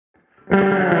What's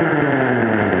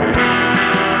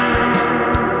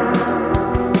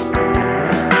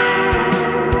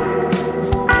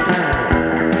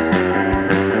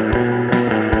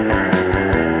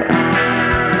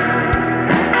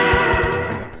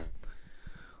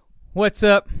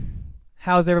up?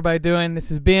 How's everybody doing?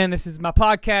 This is Ben. This is my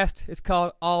podcast. It's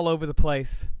called All Over the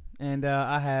Place. And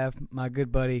I have my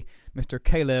good buddy, Mr.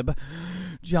 Caleb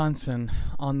Johnson,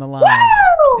 on the line.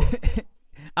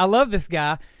 I love this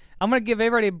guy. I'm going to give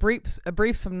everybody a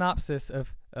brief synopsis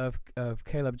of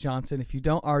Caleb Johnson. If you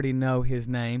don't already know his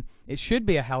name, it should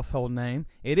be a household name.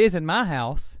 It is in my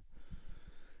house.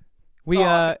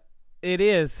 It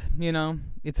is, you know.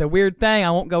 It's a weird thing.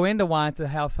 I won't go into why it's a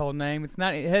household name. It's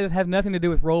not. It has have nothing to do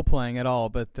with role playing at all.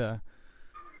 But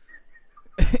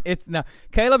it's no.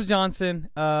 Caleb Johnson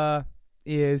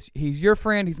he's your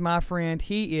friend. He's my friend.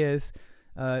 He is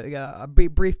a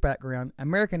brief background.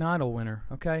 American Idol winner.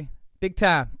 Okay, big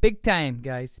time,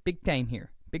 guys, big time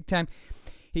here, big time.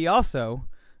 He also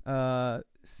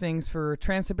sings for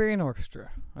Trans Siberian Orchestra.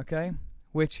 Okay.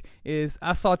 Which is,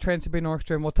 I saw Trans Siberian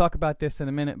Orchestra, and we'll talk about this in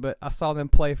a minute, but I saw them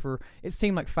play for, it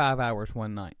seemed like 5 hours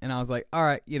one night. And I was like, all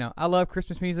right, you know, I love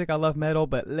Christmas music, I love metal,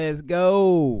 but let's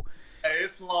go. Hey,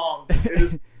 it's long. It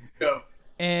is go.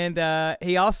 And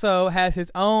he also has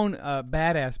his own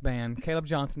badass band, Caleb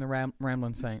Johnson, the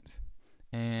Ramblin' Saints.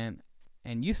 And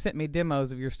you sent me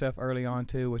demos of your stuff early on,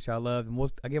 too, which I love. And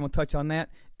we'll touch on that.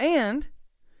 And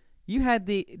you had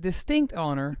the distinct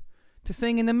honor to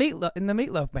sing in the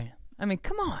Meatloaf band. I mean,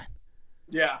 come on.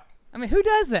 Yeah. I mean, who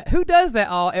does that? Who does that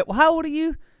all? How old are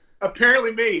you?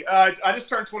 Apparently me. I just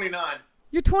turned 29.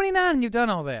 You're 29 and you've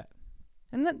done all that.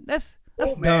 And that's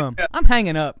dumb. Yeah. I'm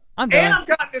hanging up. I'm done. And I've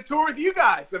gotten a tour with you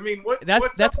guys. I mean,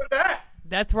 what's up with that?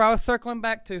 That's where I was circling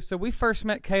back to. So we first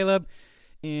met Caleb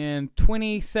in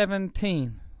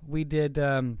 2017. We did,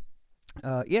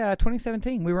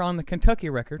 2017. We were on the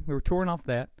Kentucky record. We were touring off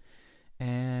that.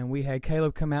 And we had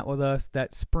Caleb come out with us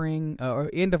that spring,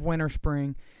 or end of winter,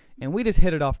 spring, and we just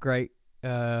hit it off great.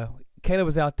 Caleb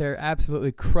was out there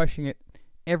absolutely crushing it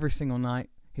every single night.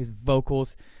 His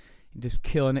vocals, just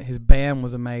killing it. His band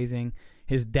was amazing.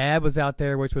 His dad was out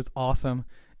there, which was awesome.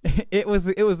 It was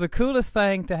the coolest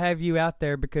thing to have you out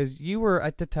there because you were,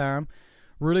 at the time,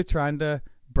 really trying to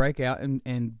break out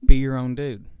and be your own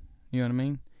dude. You know what I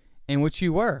mean? And which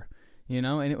you were. You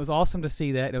know, and it was awesome to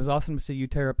see that. It was awesome to see you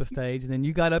tear up the stage. And then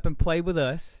you got up and played with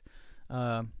us,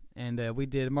 and we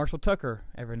did Marshall Tucker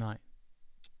every night.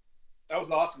 That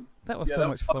was awesome. That was so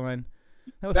much fun.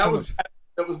 That was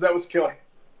killer.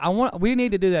 We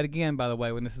need to do that again, by the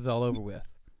way, when this is all over with.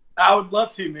 I would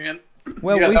love to, man.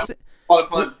 Well, yeah, that was a lot of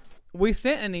fun. We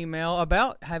sent an email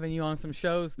about having you on some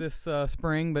shows this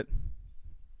spring, but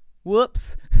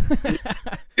whoops.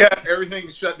 Yeah,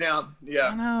 everything's shut down. Yeah,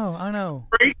 I know.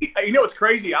 Crazy. You know, it's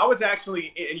crazy. I was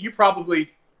actually, and you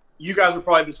guys were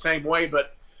probably the same way,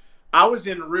 but I was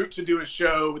en route to do a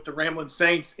show with the Ramblin'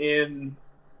 Saints in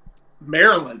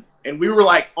Maryland, and we were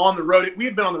like on the road. We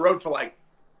had been on the road for like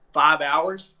 5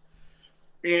 hours,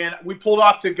 and we pulled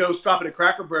off to go stop at a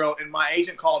Cracker Barrel, and my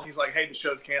agent called. He's like, "Hey, the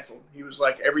show's canceled." He was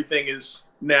like, "Everything is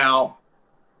now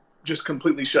just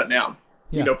completely shut down."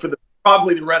 Yeah. You know, for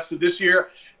probably the rest of this year,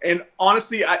 and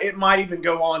honestly, it might even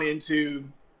go on into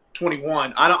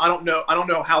 21. I don't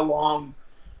know how long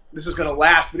this is going to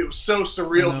last, but it was so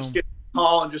surreal just getting a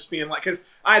call and just being like, because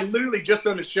I had literally just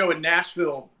done a show in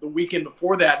Nashville the weekend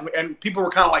before that, and people were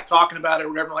kind of like talking about it or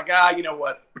whatever, like, you know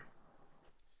what,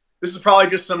 this is probably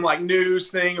just some like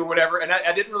news thing or whatever, and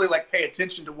I didn't really like pay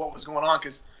attention to what was going on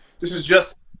because this is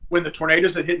just when the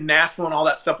tornadoes had hit Nashville and all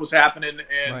that stuff was happening,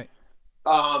 and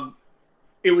right.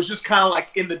 It was just kind of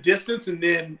like in the distance, and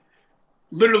then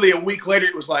literally a week later,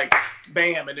 it was like,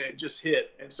 bam, and it just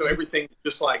hit. And so everything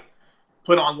just like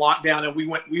put on lockdown, and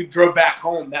we drove back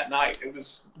home that night. It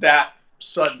was that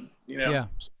sudden, you know? Yeah.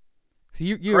 So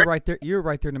you were right there. You were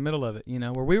right there in the middle of it, you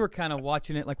know, where we were kind of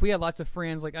watching it. Like we had lots of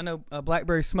friends. Like I know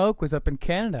Blackberry Smoke was up in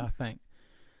Canada, I think,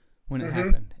 when it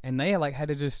happened, and they had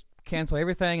to just cancel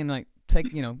everything and like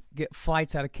get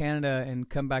flights out of Canada and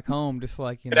come back home, just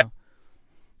like, you know.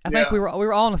 I think we were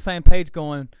all on the same page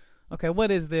going, okay,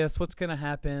 what is this? What's going to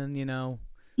happen? You know,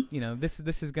 this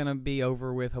is going to be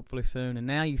over with hopefully soon. And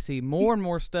now you see more and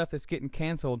more stuff that's getting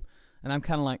canceled, and I'm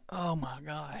kind of like, oh my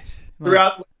gosh.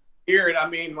 Throughout the year, and I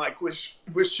mean, like with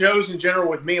shows in general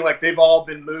with me, like they've all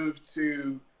been moved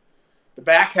to the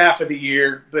back half of the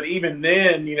year. But even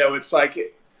then, you know, it's like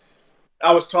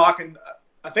I was talking.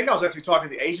 I think I was actually talking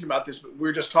to the agent about this, but we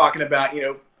were just talking about, you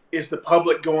know, is the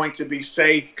public going to be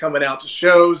safe coming out to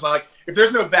shows? Like, if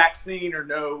there's no vaccine or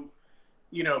no,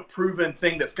 you know, proven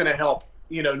thing that's going to help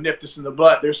nipped us in the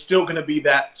butt, there's still going to be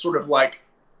that sort of like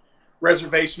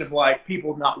reservation of like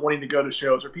people not wanting to go to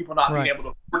shows or people not being able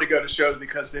to afford to go to shows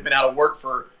because they've been out of work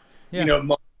for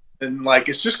months. And like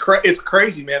it's just it's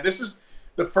crazy, man. This is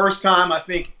the first time I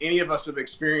think any of us have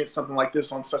experienced something like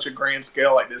this on such a grand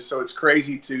scale like this. So it's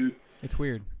crazy to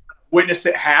weird witness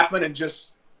it happen, and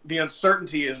just the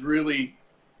uncertainty is really,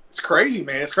 it's crazy,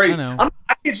 man. It's crazy. I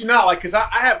kid you not, like, because I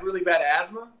have really bad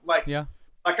asthma. Like,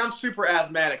 like I'm super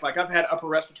asthmatic. Like I've had upper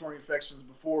respiratory infections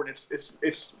before, and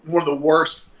it's one of the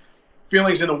worst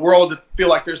feelings in the world to feel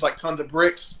like there's like tons of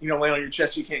bricks, laying on your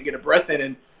chest, you can't get a breath in.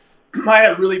 And I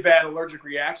had a really bad allergic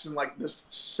reaction like this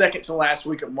second to last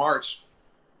week of March.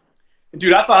 And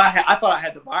dude, I thought I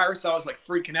had the virus. I was like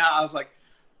freaking out. I was like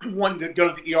wanting to go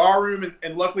to the ER room,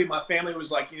 and luckily my family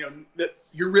was like, that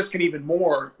you're risking even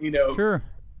more, sure,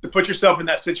 to put yourself in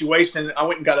that situation. I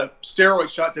went and got a steroid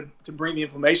shot to bring the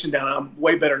inflammation down. I'm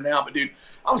way better now, but dude,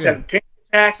 I was having panic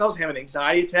attacks. I was having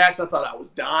anxiety attacks. I thought I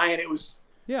was dying. It was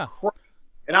crazy.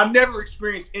 And I've never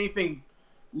experienced anything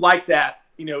like that,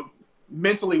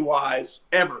 mentally wise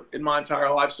ever in my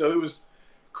entire life. So it was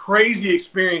crazy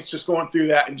experience just going through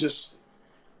that, and just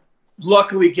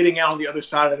luckily getting out on the other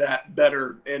side of that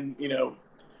better, and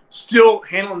still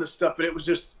handling this stuff. But it was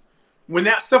just, when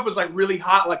that stuff was like really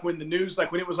hot, like when the news,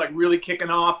 like when it was like really kicking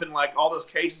off and like all those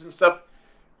cases and stuff,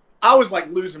 I was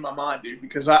like losing my mind, dude,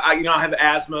 because I have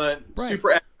asthma, and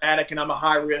super asthmatic, and I'm a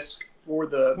high risk for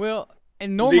the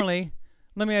and normally,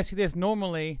 let me ask you this,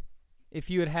 normally if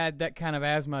you had that kind of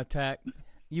asthma attack,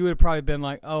 you would have probably been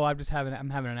like, oh, I'm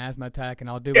having an asthma attack, and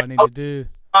I'll do what I need to do.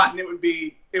 And it would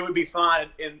be fine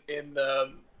in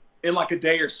like a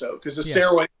day or so, because the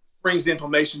steroid brings the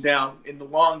inflammation down in the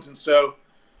lungs. And so,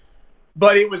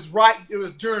 but it was right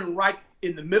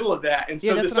in the middle of that. And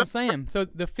so that's what I'm saying. So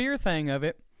the fear thing of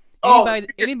it,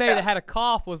 anybody that had a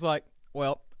cough was like,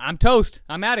 well, I'm toast,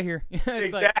 I'm out of here.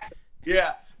 Exactly.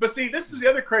 Yeah. But see, this is the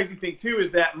other crazy thing too, is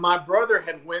that my brother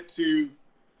had went to,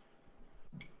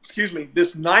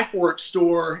 this knife work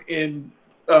store in,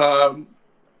 not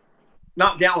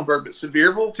Gatlinburg, but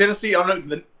Sevierville, Tennessee. I don't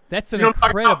know. That's an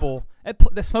incredible.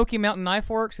 The Smoky Mountain Knife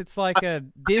Works. It's like a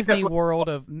Disney World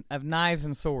of knives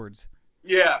and swords.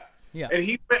 Yeah. And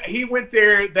he went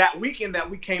there that weekend that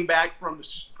we came back from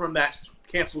that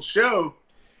canceled show,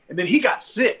 and then he got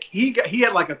sick. He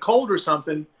had like a cold or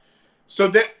something. So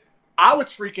that I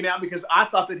was freaking out because I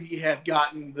thought that he had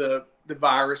gotten the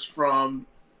virus from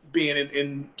being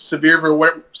in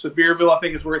Sevierville, I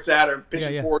think is where it's at, or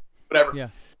Bishop Ford, whatever. Yeah.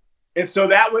 And so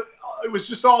it was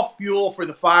just all fuel for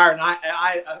the fire. And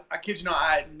I kid you not,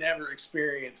 I had never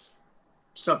experienced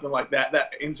something like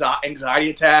that anxiety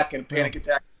attack and panic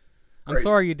attack. I'm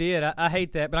sorry you did. I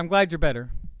hate that, but I'm glad you're better.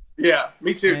 Yeah,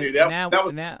 me too, dude.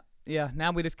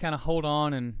 Now we just kind of hold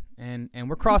on, and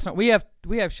we're crossing. We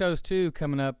have shows too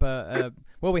coming up.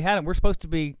 Well, we hadn't. We're supposed to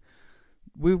be.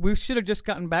 We should have just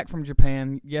gotten back from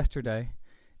Japan yesterday,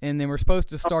 and then we're supposed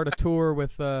to start a tour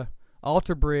with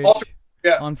Alter Bridge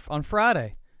on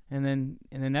Friday, and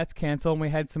then that's canceled. And we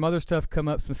had some other stuff come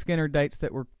up, some Skinner dates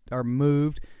that are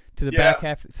moved to the back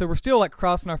half. So we're still like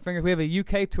crossing our fingers. We have a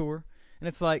UK tour, and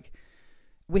it's like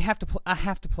I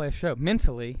have to play a show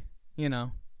mentally,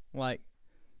 whatever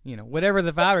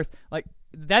the virus, like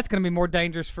that's going to be more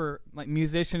dangerous for like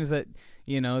musicians that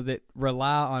that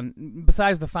rely on,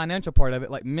 besides the financial part of it,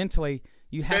 like mentally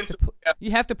you have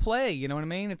to play, you know what I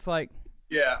mean? It's like,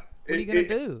 what are you going to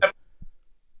do?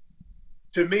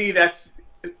 To me, that's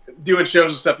doing shows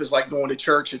and stuff is like going to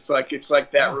church. It's like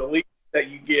that relief that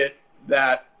you get,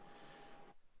 that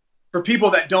for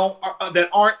people that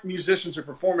aren't musicians or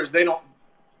performers,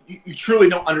 you truly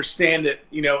don't understand it,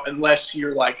 unless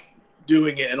you're like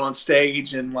doing it and on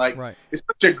stage, and like it's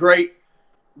such a great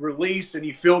release, and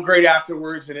you feel great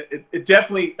afterwards, and it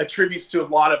definitely attributes to a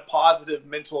lot of positive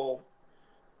mental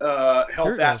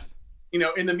health aspects,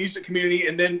 in the music community.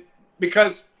 And then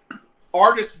because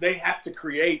artists, they have to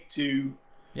create to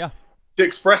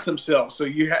express themselves, so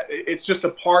it's just a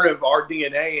part of our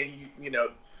DNA, and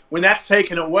when that's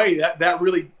taken away, that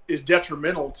really is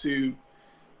detrimental to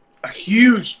a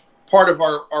huge part of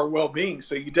our well-being.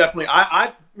 So you definitely,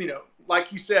 I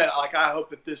like you said, like I hope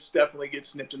that this definitely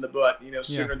gets nipped in the butt,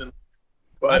 sooner than.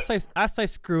 But I say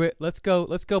screw it. Let's go.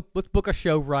 Let's book a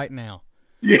show right now.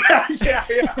 Yeah.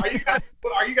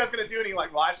 Are you guys gonna do any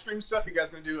like live stream stuff? You guys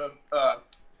gonna do a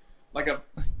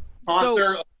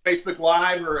concert, Facebook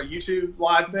Live, or a YouTube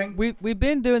Live thing? We've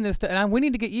been doing this, and we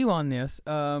need to get you on this.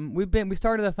 We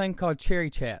started a thing called Cherry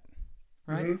Chat,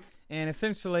 right? Mm-hmm. And it's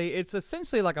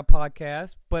essentially like a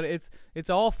podcast, but it's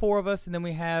all four of us, and then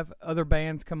we have other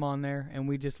bands come on there, and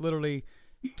we just literally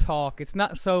talk. It's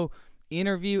not so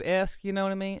interview-esque, you know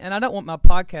what I mean? And I don't want my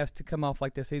podcast to come off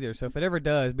like this either. So if it ever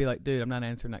does, be like, dude, I'm not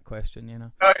answering that question, you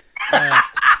know?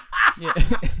 Yeah.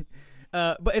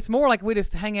 But it's more like we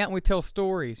just hang out and we tell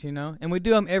stories, you know? And we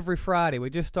do them every Friday. We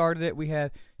just started it. We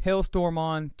had Hailstorm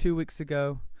on 2 weeks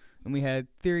ago, and we had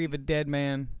Theory of a Dead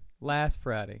Man last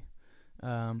Friday.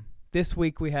 This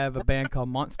week we have a band called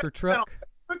Monster Truck.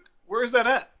 Where is that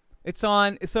at? It's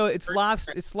on. So it's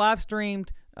live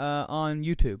streamed on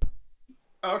YouTube.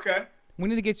 Okay. We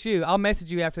need to get you. I'll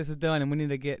message you after this is done, and we need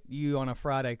to get you on a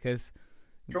Friday because,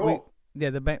 cool.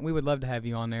 We would love to have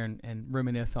you on there and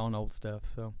reminisce on old stuff.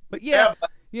 So, but yeah,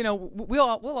 you know,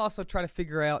 we'll also try to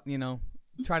figure out, you know,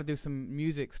 try to do some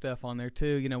music stuff on there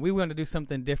too. You know, we want to do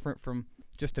something different from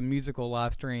just a musical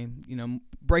live stream. You know,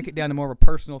 break it down to more of a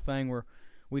personal thing where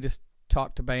we just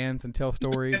talk to bands and tell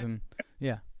stories and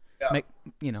make,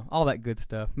 you know, all that good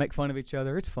stuff. Make fun of each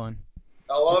other. It's fun.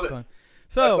 I love it. Fun.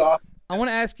 So awesome. I want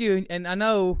to ask you, and I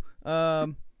know,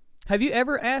 have you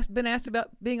ever been asked about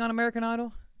being on American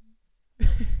Idol?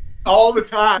 All the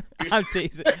time. I'm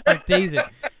teasing.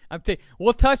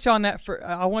 We'll touch on that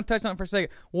I want to touch on it for a second.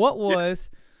 What was?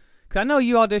 Because I know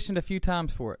you auditioned a few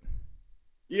times for it.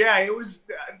 Yeah, it was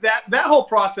that whole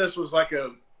process was like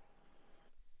it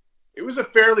was a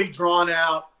fairly drawn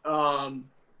out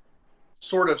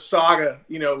sort of saga,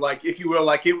 you know, like, if you will,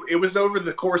 like it was over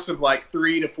the course of like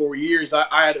 3 to 4 years.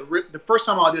 I had the first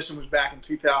time I auditioned was back in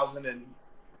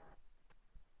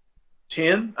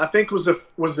 2010, I think was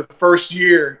the first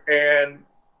year, and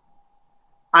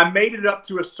I made it up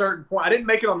to a certain point. I didn't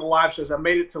make it on the live shows. I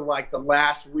made it to like the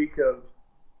last week or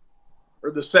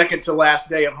the second to last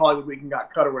day of Hollywood Week and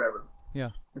got cut or whatever.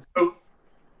 Yeah. And so,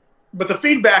 but the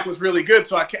feedback was really good,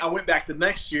 so I went back the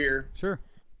next year. Sure.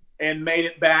 And made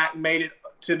it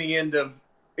to the end of.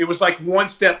 It was like one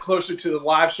step closer to the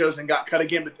live shows and got cut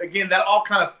again. But again, that all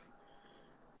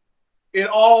it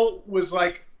all was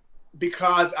like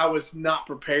because I was not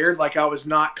prepared. Like I was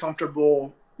not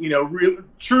comfortable, you know,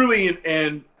 truly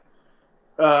and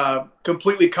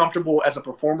completely comfortable as a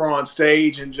performer on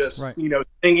stage and just, right, you know,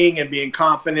 singing and being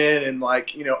confident and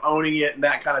like, you know, owning it and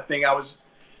that kind of thing. I was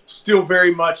still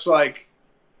very much like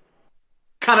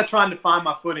kind of trying to find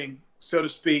my footing, so to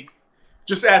speak,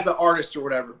 just as an artist or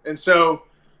whatever. And so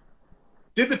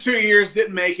did the 2 years,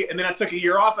 didn't make it. And then I took a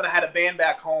year off and I had a band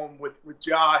back home with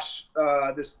Josh.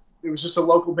 It was just a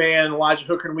local band, Elijah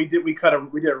Hooker. And we did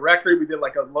a record. We did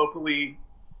like a locally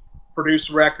produced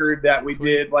record that we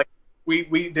did. Like we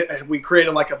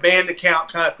created like a band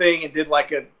account kind of thing and did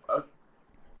like a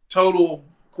total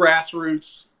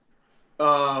grassroots,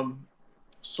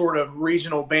 sort of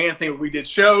regional band thing where we did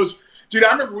shows. Dude,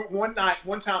 I remember one time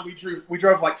we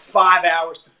drove like 5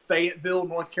 hours to Fayetteville,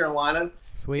 North Carolina.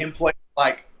 Sweet. And played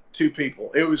like 2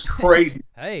 people. It was crazy.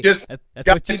 Hey, that's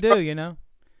what you do, you know?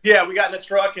 Yeah, we got in a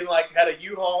truck and like had a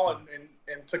U-Haul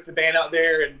and took the band out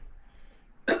there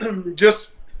and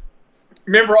just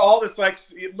remember all this, like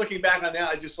looking back on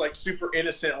now, just like super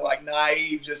innocent, like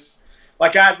naive, just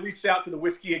like I had reached out to the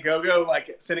Whiskey A Go-Go,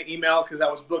 like sent an email because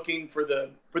I was booking for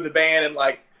the band and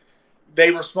like they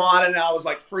responded and I was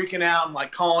like freaking out and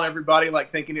like calling everybody,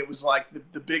 like thinking it was like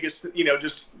the biggest, you know,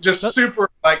 just super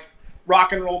like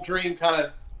rock and roll dream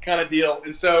kind of deal.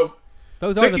 And so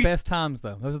those are the best times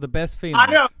though. Those are the best feelings.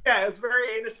 I know. Yeah. It's very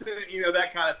innocent, you know,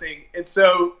 that kind of thing. And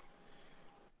so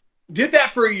did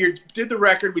that for a year, did the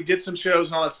record. We did some shows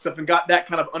and all that stuff and got that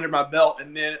kind of under my belt.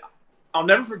 And then I'll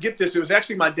never forget this. It was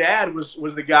actually my dad was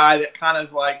the guy that kind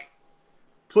of like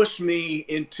pushed me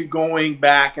into going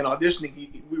back and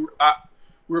auditioning. We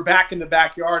were back in the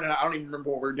backyard, and I don't even remember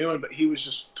what we were doing, but he was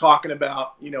just talking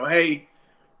about, you know, hey,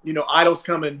 you know, Idol's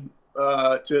coming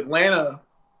to Atlanta.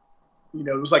 You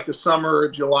know, it was like the summer,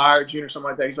 July or June or something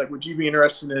like that. He's like, would you be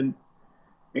interested in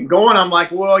going? I'm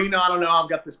like, well, you know, I don't know. I've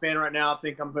got this band right now. I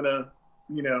think I'm going to,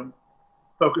 you know,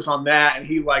 focus on that. And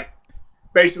he like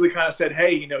basically kind of said,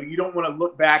 hey, you know, you don't want to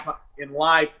look back in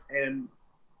life and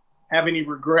have any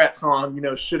regrets on, you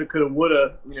know, shoulda, coulda,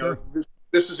 woulda, you know,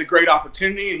 this is a great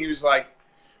opportunity. And he was like,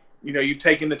 you know, you've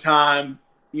taken the time,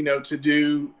 you know, to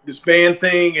do this band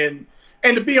thing. And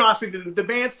to be honest with you, the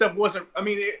band stuff wasn't, I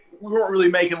mean, we weren't really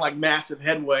making like massive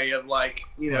headway of like,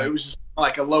 you know, right. It was just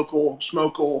like a local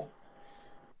schmokel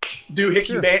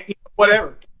doohickey band, you know,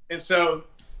 whatever. And so,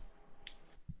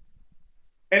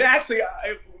 and actually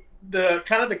the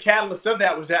kind of the catalyst of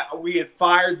that was that we had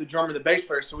fired the drummer and the bass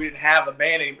player, so we didn't have a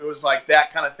band anymore. It was like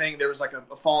that kind of thing. There was like a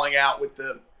falling out with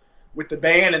the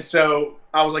band, and so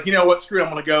I was like, you know what, screw it, I'm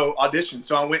gonna go audition.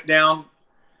 So I went down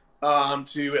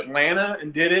to Atlanta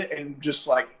and did it, and just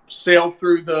like sailed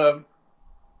through the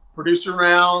producer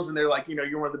rounds, and they're like, you know,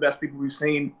 you're one of the best people we've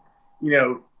seen, you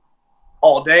know,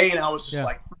 all day, and I was just Yeah.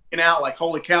 like freaking out, like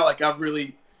holy cow, like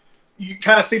you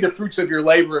kind of see the fruits of your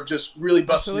labor of just really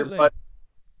busting Absolutely. your butt,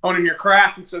 honing your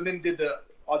craft. And so then did the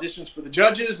auditions for the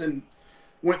judges and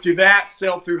went through that,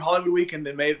 sailed through Hollywood Week, and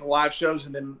then made the live shows,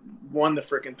 and then won the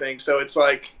freaking thing. So it's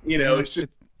like, you know, it's just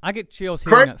I get chills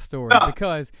hearing that story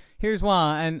because here's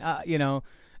why, and you know,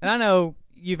 and I know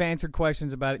you've answered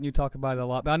questions about it and you talk about it a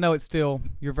lot, but I know it's still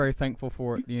you're very thankful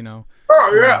for it, you know.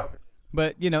 Oh yeah.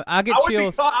 But you know, I get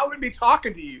chills. I would be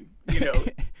talking to you, you know,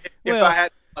 if well, I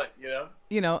had fun, you know.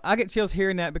 You know, I get chills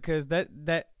hearing that because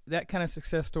that kind of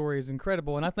success story is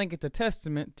incredible, and I think it's a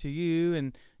testament to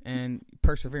you and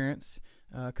perseverance.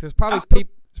 Because there's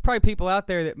probably people out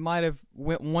there that might have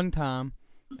went one time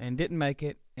and didn't make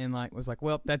it, and like was like,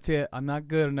 well, that's it, I'm not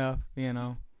good enough, you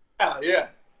know. Yeah.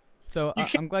 So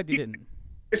I'm glad you didn't.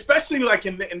 Especially like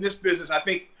in this business, I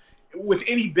think with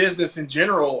any business in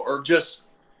general, or just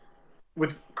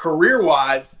with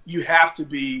career-wise, you have to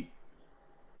be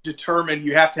determined.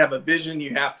 You have to have a vision.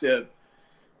 You have to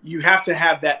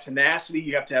have that tenacity.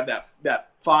 You have to have that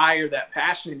fire, that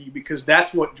passion in you, because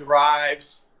that's what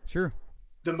drives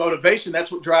the motivation.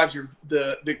 That's what drives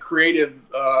the creative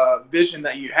vision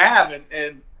that you have.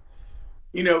 And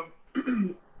you know,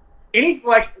 any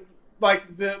like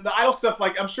the idol stuff,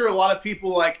 like I'm sure a lot of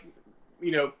people, like,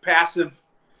 you know, passive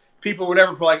people,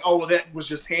 whatever, like, oh, well, that was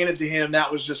just handed to him.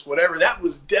 That was just whatever. That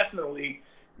was definitely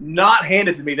not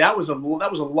handed to me. That was a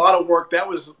lot of work. That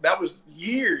was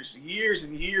years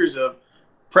and years of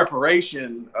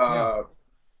preparation.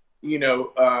 You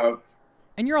know,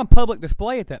 and you're on public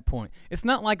display at that point. It's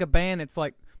not like a band that's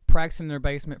like practicing in their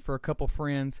basement for a couple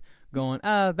friends, going,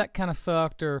 that kind of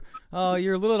sucked, or oh,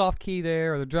 you're a little off key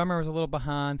there, or the drummer was a little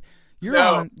behind. You're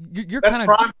kind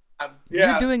of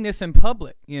you're doing this in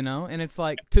public, you know, and it's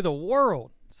like to the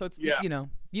world. So it's you know,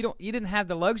 you didn't have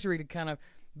the luxury to kind of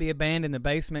be a band in the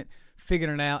basement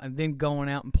figuring it out and then going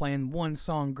out and playing one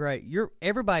song great.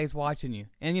 Everybody's watching you,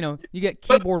 and you know, you get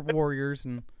keyboard warriors,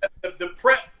 and the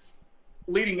prep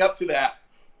leading up to that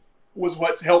was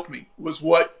what helped me. Was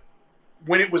what,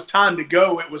 when it was time to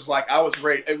go, it was like I was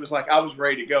ready. It was like I was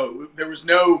ready to go. There was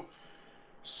no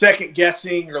second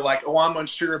guessing or like, oh, I'm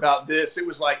unsure about this. It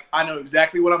was like, I know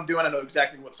exactly what I'm doing. I know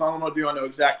exactly what song I'm gonna do. I know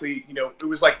exactly, you know, it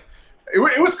was like,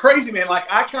 it was crazy, man.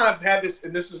 Like I kind of had this,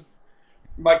 and this is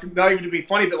like not even to be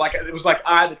funny, but like it was like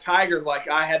Eye of the Tiger. Like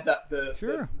I had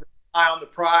the eye on the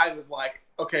prize of like,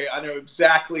 okay, I know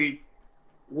exactly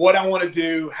what I want to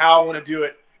do, how I want to do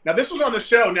it. Now this was on the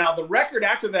show. Now the record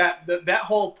after that, that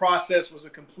whole process was a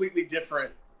completely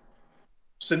different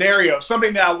scenario,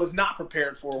 something that I was not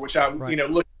prepared for, which I, you know,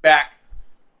 looking back,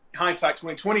 hindsight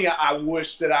 2020, I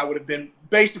wish that I would have been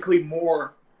basically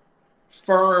more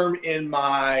firm in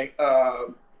my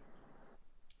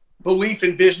belief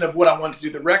and vision of what I wanted to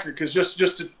do the record. Because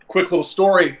just a quick little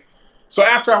story. So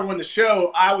after I won the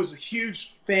show, I was a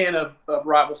huge fan of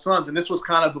Rival Sons, and this was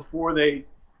kind of before they,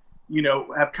 you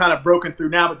know, have kind of broken through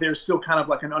now, but they're still kind of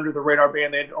like an under the radar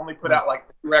band. They had only put out like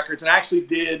 3 records, and I actually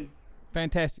did.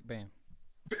 Fantastic band.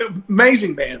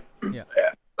 Amazing band. Yeah.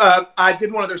 I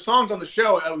did one of their songs on the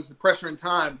show. It was The Pressure in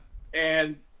Time,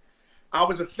 and I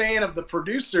was a fan of the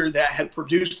producer that had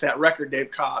produced that record, Dave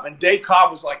Cobb. And Dave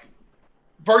Cobb was like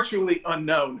virtually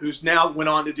unknown, who's now went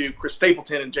on to do Chris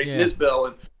Stapleton and Jason Isbell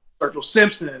and Virgil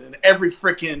Simpson and every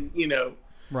freaking, you know,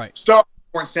 Star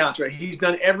Wars soundtrack. He's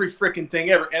done every freaking thing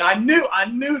ever. And I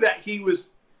knew that he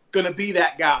was going to be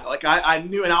that guy. Like I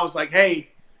knew, and I was like, hey,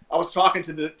 I was talking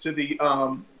to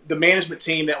the management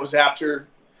team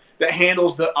that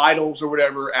handles the idols or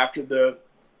whatever after the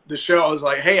show. I was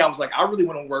like, hey, I really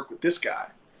want to work with this guy.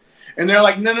 And they're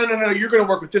like, no, you're going to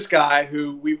work with this guy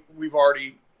who we've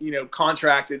already, you know,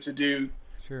 contracted to do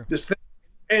this thing.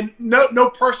 And no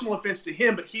personal offense to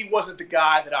him, but he wasn't the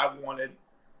guy that I wanted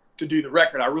to do the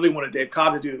record. I really wanted Dave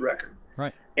Cobb to do the record.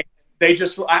 Right. And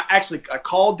I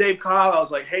called Dave Cobb. I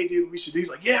was like, hey, dude, we should do. He's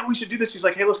like, yeah, we should do this. He's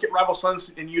like, hey, let's get Rival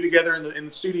Sons and you together in the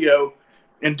studio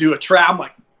and do a track. I'm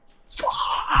like,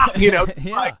 you know,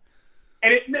 like,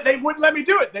 and they wouldn't let me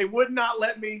do it. They would not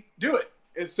let me do it.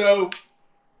 And so,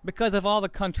 because of all the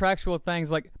contractual things,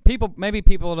 like maybe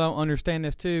people don't understand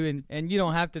this too, and you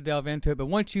don't have to delve into it. But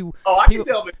once you, can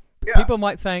delve in. Yeah. People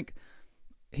might think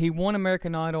he won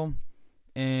American Idol,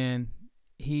 and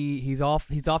he's off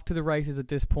to the races at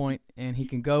this point, and he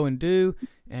can go and do,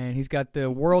 and he's got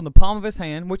the world in the palm of his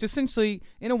hand, which essentially,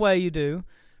 in a way, you do.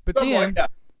 But then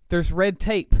there's red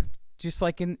tape. Just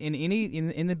like in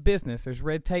the business, there's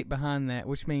red tape behind that,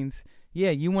 which means,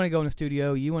 yeah, you want to go in the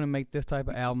studio, you want to make this type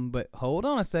of album, but hold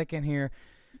on a second here.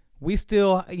 We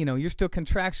still, you know, you're still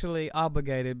contractually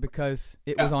obligated because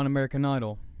it was on American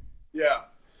Idol. Yeah.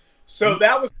 So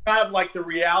that was kind of like the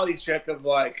reality check of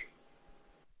like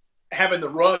having the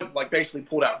rug like basically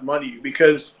pulled out from under you,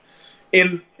 because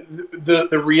in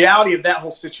the reality of that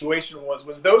whole situation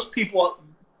was those people,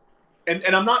 and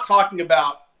I'm not talking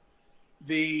about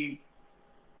the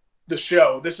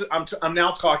show. This is I'm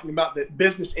now talking about the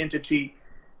business entity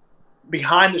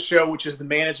behind the show, which is the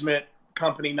management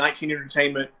company 19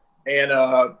 Entertainment and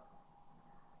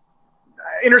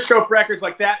Interscope Records,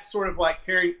 like that sort of like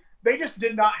pairing. They just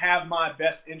did not have my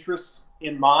best interests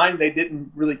in mind. They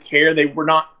didn't really care. They were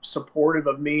not supportive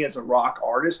of me as a rock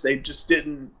artist. They just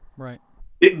didn't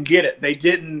get it. They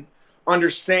didn't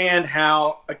understand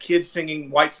how a kid singing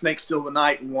White Snake Still the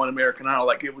Night and won American Idol,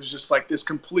 like it was just like this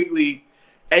completely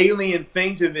alien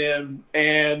thing to them.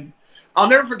 And I'll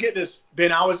never forget this,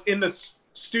 Ben. I was in this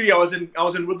studio. I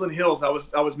was in Woodland Hills. I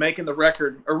was making the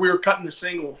record, or we were cutting the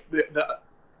single,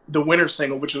 the winter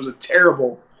single, which was a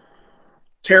terrible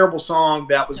song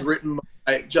that was written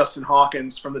by Justin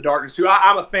Hawkins from The Darkness, who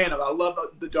I'm a fan of. I love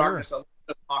The Darkness. Sure. I love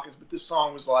Justin Hawkins, but this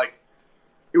song was like,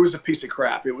 it was a piece of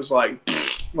crap. It was like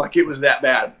it was that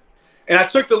bad. And I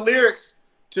took the lyrics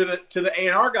to the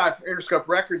A&R guy for Interscope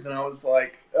Records, and I was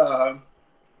like,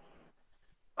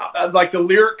 like the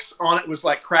lyrics on it was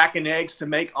like cracking eggs to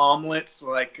make omelets,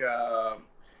 like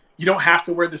you don't have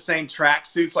to wear the same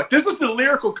tracksuits. Like this is the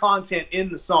lyrical content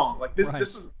in the song. Like this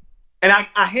is. And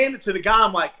I hand it to the guy.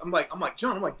 I'm like,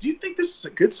 John, do you think this is a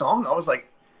good song? I was like,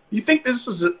 you think this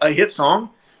is a hit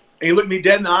song? And he looked me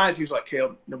dead in the eyes. He was like,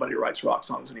 Caleb, nobody writes rock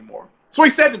songs anymore. So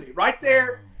he said to me right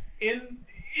there in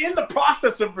the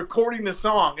process of recording the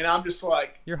song. And I'm just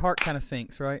like, your heart kind of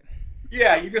sinks, right?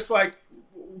 Yeah. You're just like,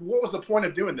 what was the point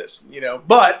of doing this? You know,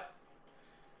 but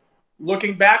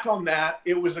looking back on that,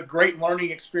 it was a great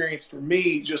learning experience for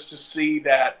me just to see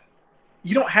that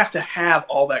you don't have to have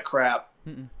all that crap.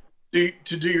 Mm-mm.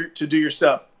 To do your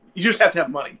stuff. You just have to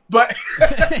have money. But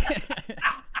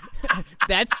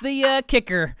that's the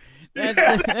kicker. That's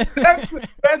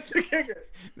the kicker.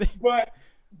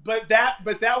 But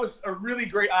that was a really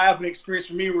great eye-opening experience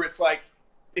for me, where it's like,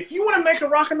 if you want to make a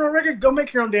rock and roll record, go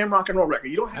make your own damn rock and roll record.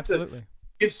 You don't have to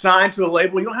get signed to a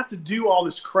label. You don't have to do all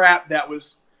this crap that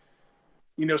was,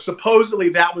 supposedly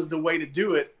that was the way to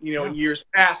do it, in years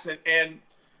past. And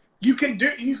you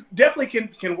definitely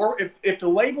can work if the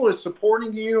label is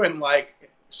supporting you and like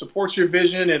supports your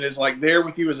vision and is like there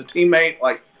with you as a teammate,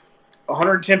 like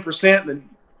 110%, then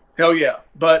hell yeah.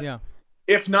 But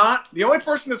if not, the only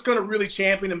person that's going to really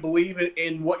champion and believe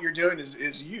in what you're doing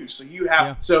is you. So you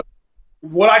have so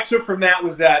what I took from that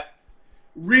was that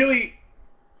really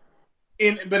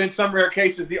but in some rare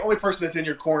cases, the only person that's in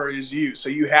your corner is you. So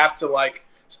you have to like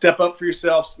step up for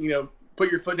yourself,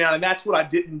 put your foot down. And that's what I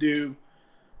didn't do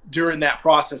during that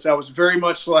process. I was very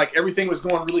much like, everything was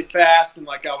going really fast, and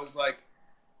like I was like,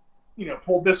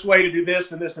 pulled this way to do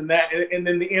this and this and that, and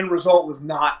then the end result was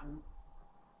not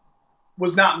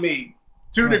me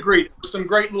to a degree. There were some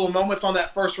great little moments on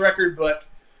that first record, but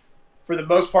for the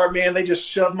most part, man, they just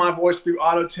shoved my voice through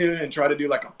auto-tune and tried to do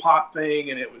like a pop thing,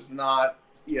 and it was not.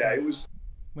 It was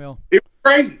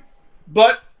crazy,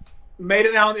 but made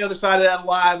it out on the other side of that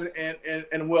alive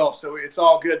and well, so it's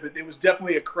all good. But it was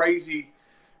definitely a crazy.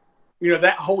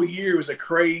 That whole year was a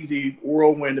crazy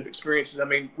whirlwind of experiences. I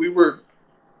mean,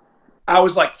 I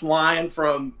was like flying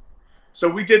from, so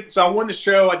I won the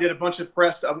show. I did a bunch of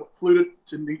press. I flew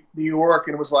to New York,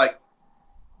 and it was like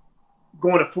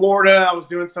going to Florida. I was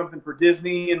doing something for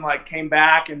Disney, and like came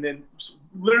back, and then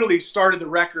literally started the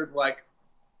record like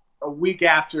a week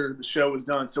after the show was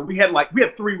done. So we had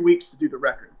 3 weeks to do the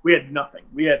record. We had nothing.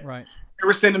 They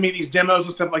were sending me these demos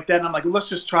and stuff like that. And I'm like, let's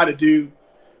just try to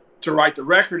write the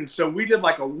record. And so we did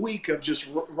like a week of just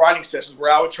writing sessions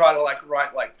where I would try to like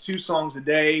write like 2 songs a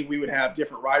day. We would have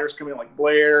different writers come in, like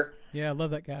Blair. Yeah, I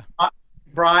love that guy.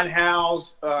 Brian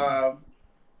Howes.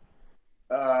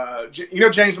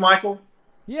 James Michael?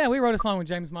 Yeah, we wrote a song with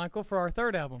James Michael for our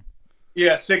 3rd album.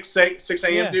 Yeah, 6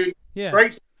 a.m. dude. Yeah.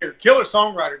 Great singer. Killer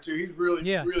songwriter too. He's really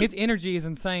his energy is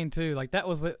insane too. Like that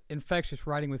was what infectious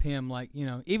writing with him. Like,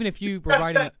 even if you were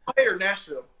writing in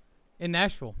Nashville. In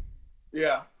Nashville.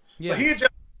 Yeah. So he had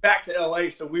just back to LA,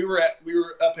 so we were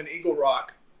up in Eagle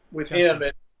Rock with him,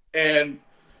 and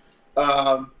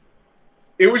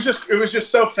it was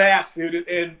just so fast, dude.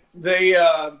 And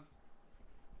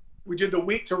we did the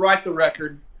week to write the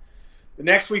record. The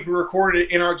next week we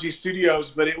recorded at NRG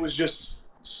Studios, but it was just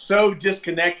so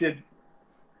disconnected.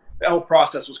 The whole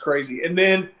process was crazy. And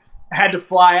then I had to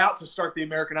fly out to start the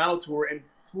American Idol tour, and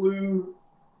flew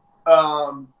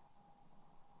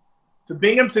to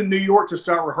Binghamton, New York to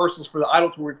start rehearsals for the Idol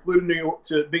tour. We flew to New York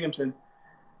to Binghamton.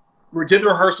 We did the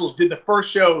rehearsals, did the first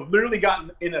show, literally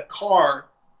got in a car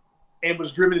and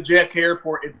was driven to JFK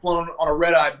Airport and flown on a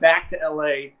red eye back to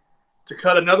LA to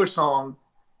cut another song.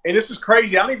 And this is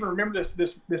crazy. I don't even remember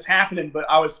this happening, but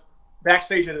I was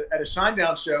backstage at a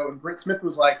Shinedown show, and Brent Smith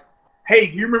was like, "Hey,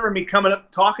 do you remember me coming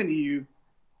up talking to you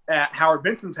at Howard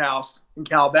Benson's house in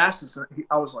Calabasas?" And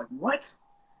I was like, "What?"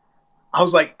 I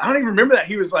was like, "I don't even remember that."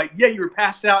 He was like, "Yeah, you were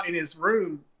passed out in his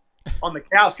room on the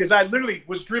couch," because I literally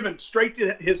was driven straight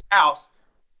to his house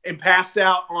and passed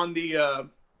out on the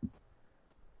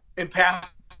couch,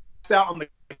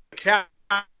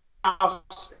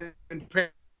 and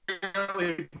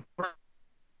apparently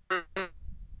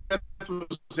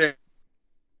was there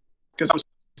because I was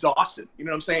exhausted. You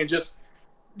know what I'm saying? Just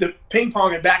the ping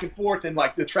pong and back and forth, and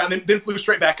like then flew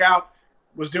straight back out.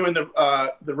 Was doing the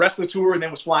rest of the tour, and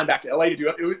then was flying back to LA to do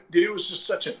it. It was just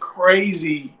such a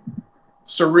crazy,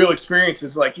 surreal experience.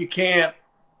 It's like you can't.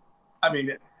 I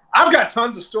mean, I've got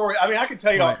tons of stories. I mean, I can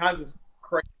tell you all kinds of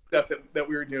crazy stuff that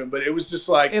we were doing, but it was just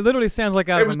like it literally sounds like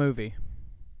out of a movie.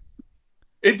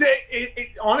 It did.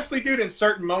 It honestly, dude, in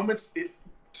certain moments, it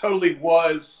totally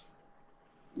was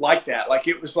like that. Like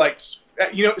it was like,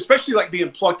 you know, especially like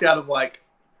being plucked out of like,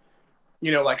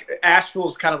 you know, like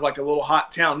Asheville's kind of like a little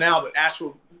hot town now, but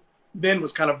Asheville then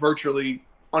was kind of virtually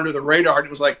under the radar. And it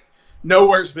was like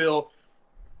Nowheresville,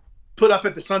 put up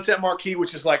at the Sunset Marquee,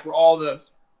 which is like where all the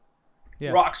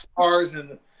rock stars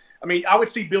and I mean, I would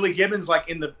see Billy Gibbons like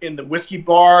in the whiskey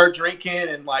bar drinking,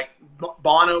 and like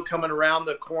Bono coming around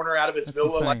the corner out of his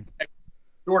villa, like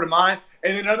door to mine.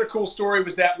 And then another cool story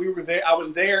was that we were there. I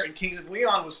was there, and Kings of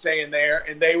Leon was staying there,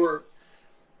 and they were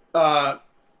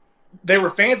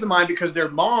fans of mine because their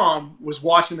mom was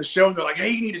watching the show, and they're like, "Hey,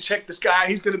 you need to check this guy.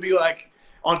 He's going to be like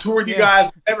on tour with you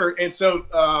guys, whatever." And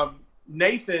so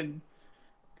Nathan,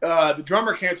 the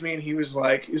drummer, came to me, and he was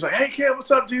like, "Hey, kid,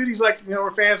 what's up, dude?" He's like, "You know, we're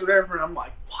fans, whatever." And I'm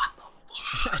like, "What the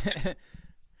fuck?"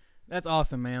 That's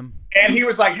awesome, man. And he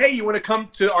was like, "Hey, you want to come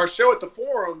to our show at the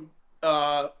Forum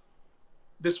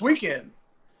this weekend?"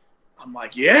 I'm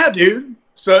like, "Yeah, dude."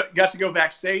 So got to go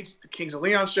backstage at the Kings of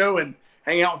Leon show and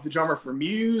hang out with the drummer for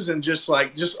Muse, and just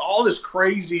all this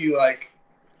crazy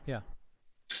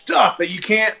stuff that you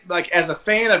can't, like, as a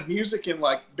fan of music and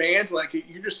like bands, like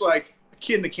you're just like a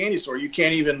kid in a candy store. You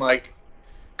can't even like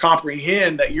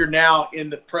comprehend that you're now in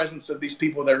the presence of these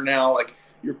people that are now like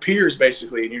your peers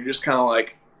basically, and you're just kind of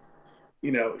like,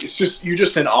 you know, it's just, you're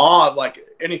just in awe of like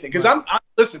anything. Because I'm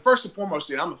listen, first and foremost,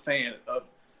 dude, I'm a fan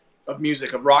of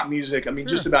music, of rock music. I mean,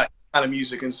 just about any kind of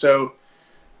music. And so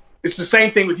it's the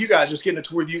same thing with you guys, just getting a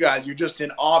tour with you guys. You're just in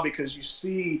awe because you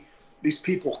see these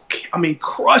people, I mean,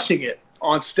 crushing it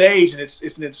on stage. And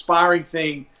it's an inspiring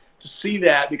thing to see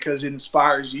that, because it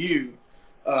inspires you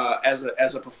as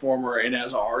a performer and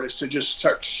as an artist to just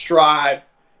start to strive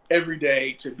every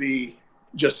day to be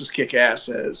just as kick-ass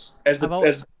as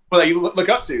that you look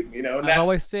up to, you know. And I've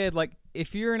always said, like,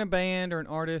 if you're in a band or an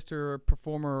artist or a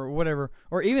performer or whatever,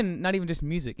 or even not even just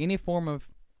music, any form of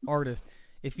artist,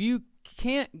 if you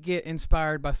can't get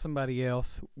inspired by somebody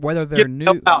else, whether they're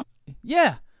new,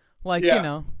 you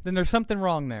know, then there's something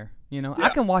wrong there. You know, I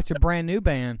can watch a brand new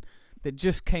band that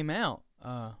just came out,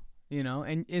 you know,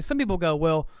 and some people go,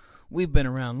 well, we've been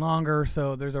around longer,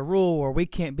 so there's a rule where we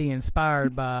can't be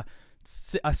inspired by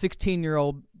a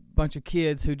 16-year-old bunch of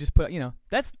kids who just put, you know,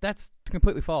 that's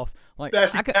completely false. Like,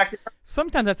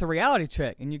 sometimes that's a reality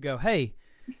check, and you go, hey,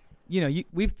 you know,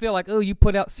 we feel like, oh, you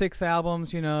put out 6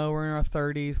 albums, you know, we're in our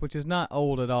 30s, which is not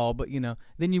old at all, but, you know,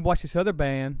 then you watch this other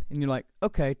band, and you're like,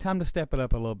 okay, time to step it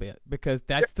up a little bit, because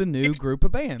that's the new group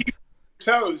of bands.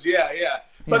 Toes, yeah.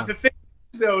 But the thing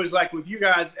is, though, is like with you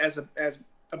guys as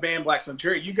a band, Black Sun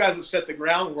Cherry, you guys have set the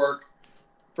groundwork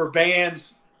for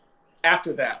bands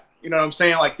after that. You know what I'm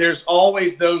saying? Like, there's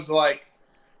always those, like,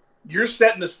 you're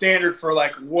setting the standard for,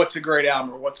 like, what's a great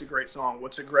album, or what's a great song,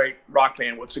 what's a great rock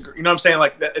band, you know what I'm saying?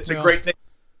 Like, that, it's a great thing.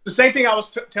 The same thing I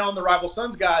was telling the Rival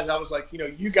Sons guys. I was like, you know,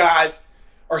 you guys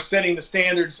are setting the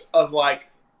standards of, like,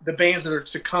 the bands that are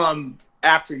to come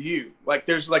after you. Like,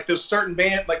 there's, like, those certain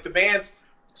bands, like, the bands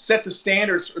set the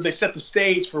standards, or they set the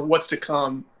stage for what's to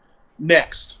come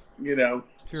next, you know?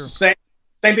 Sure. Same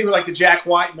thing with, like, the Jack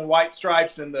White and the White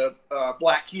Stripes and the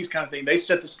Black Keys kind of thing. They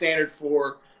set the standard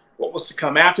for what was to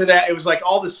come after that. It was like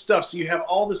all this stuff. So you have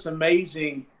all this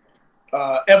amazing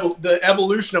the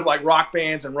evolution of, like, rock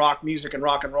bands and rock music and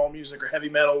rock and roll music or heavy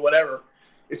metal, whatever.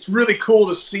 It's really cool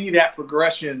to see that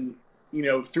progression, you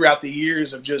know, throughout the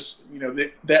years of just, you know,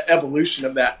 that evolution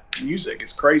of that music.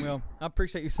 It's crazy. Well, I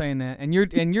appreciate you saying that, and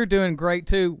you're doing great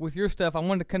too with your stuff. I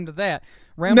wanted to come to that.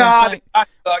 I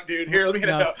suck, dude. Here, let me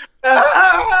know.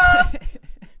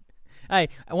 Hey,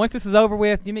 once this is over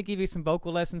with, let me give you some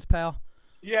vocal lessons, pal.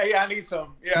 Yeah, I need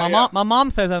some. Yeah, my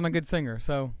mom says I'm a good singer,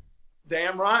 so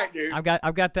Damn right, dude.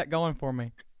 I've got that going for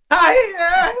me.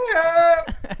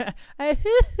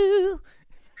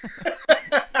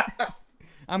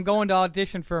 I'm going to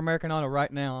audition for American Idol right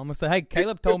now. I'm gonna say, hey,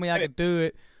 Caleb told me I could do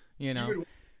it. You know.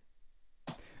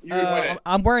 You can win it.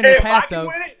 I'm wearing this hat though.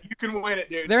 Win it, you can win it,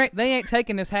 dude. They ain't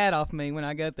taking this hat off me when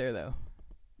I get there though.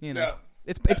 You know, No.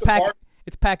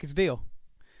 it's package deal.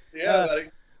 Yeah, buddy.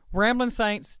 Ramblin'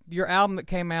 Saints, your album that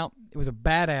came out, it was a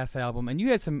badass album, and you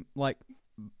had some like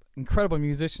incredible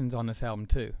musicians on this album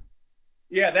too.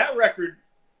 Yeah, that record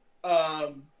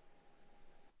was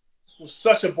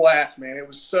such a blast, man. It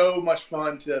was so much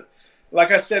fun to,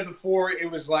 like I said before, it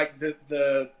was like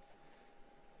the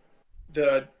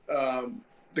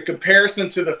comparison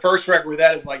to the first record with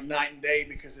that is like night and day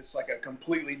because it's like a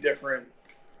completely different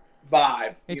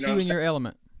vibe. It's you in your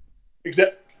element.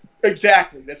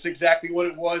 Exactly. That's exactly what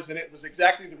it was, and it was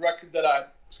exactly the record that I,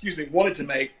 wanted to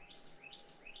make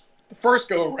the first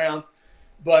go around,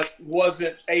 but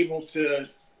wasn't able to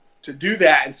do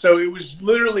that. And so it was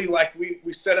literally like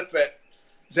we set up at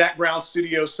Zach Brown's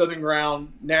studio, Southern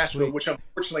Ground, Nashville, Sweet. which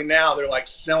unfortunately now they're like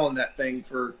selling that thing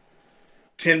for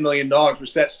 $10 million,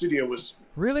 which that studio was.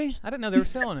 Really? I didn't know they were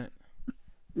selling it.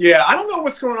 Yeah, I don't know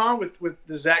what's going on with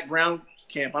the Zach Brown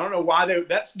camp. I don't know why I don't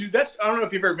know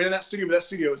if you've ever been in that studio, but that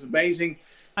studio is amazing.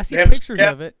 I see pictures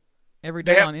of it every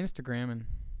day on Instagram, and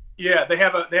yeah, they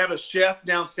have a chef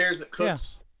downstairs that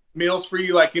cooks meals for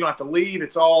you. Like you don't have to leave.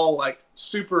 It's all like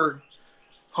super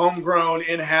homegrown,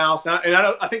 in house. And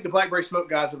I think the Blackberry Smoke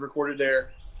guys have recorded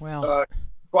there. Wow,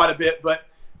 quite a bit. But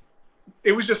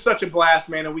it was just such a blast,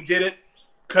 man. And we did it,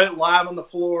 cut it live on the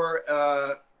floor.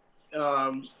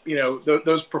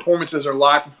 Those performances are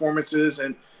live performances,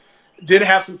 and did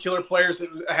have some killer players. That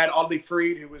had Audley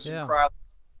Freed, who was in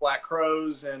Black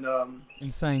Crows, and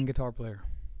insane guitar player,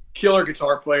 killer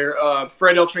guitar player.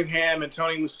 Fred Eltringham and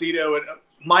Tony Lucido, and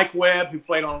Mike Webb, who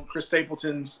played on Chris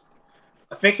Stapleton's,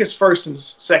 I think his first and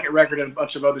second record, and a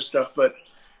bunch of other stuff. But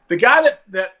the guy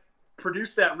that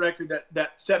produced that record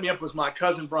that set me up was my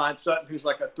cousin Brian Sutton, who's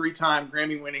like a 3-time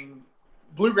Grammy-winning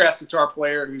bluegrass guitar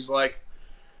player. Who's like,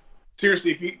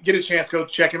 seriously, if you get a chance, go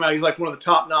check him out. He's like one of the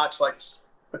top-notch like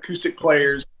acoustic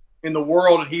players in the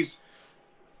world, and he's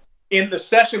in the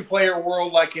session player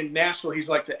world. Like in Nashville, he's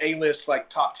like the A-list, like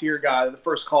top-tier guy, the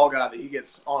first call guy that he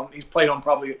gets on. He's played on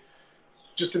probably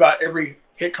just about every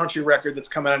hit country record that's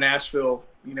come out of Nashville,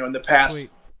 in the past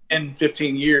 10,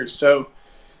 15 years. So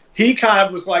he kind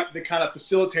of was like the kind of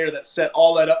facilitator that set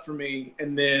all that up for me,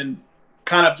 and then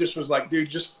kind of just was like, dude,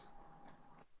 just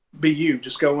be you.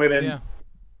 Just go in and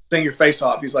sing your face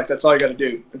off. He's like, that's all you got to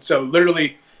do. And so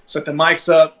literally set the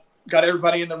mics up, got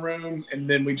everybody in the room, and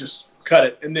then we just cut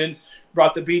it. And then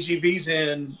brought the BGVs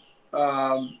in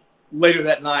later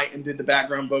that night and did the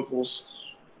background vocals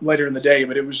later in the day.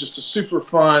 But it was just a super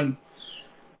fun.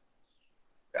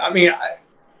 I mean,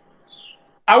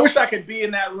 I wish I could be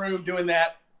in that room doing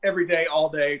that every day, all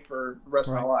day for the rest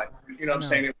of my life. You know what I'm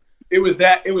saying? It was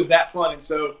that fun. And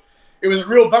so it was a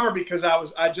real bummer because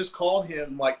I just called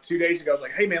him like 2 days ago. I was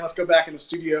like, hey man, let's go back in the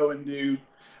studio and do.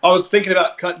 I was thinking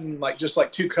about cutting like just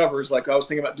like 2 covers. Like I was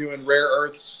thinking about doing Rare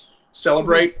Earth's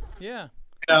Celebrate. Yeah.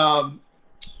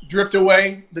 Drift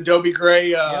Away, the Dobie Gray.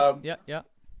 Yeah.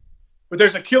 But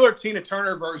there's a killer Tina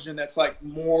Turner version that's like a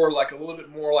little bit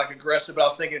more like aggressive. But I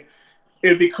was thinking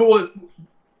it'd be cool.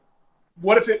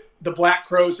 What if the Black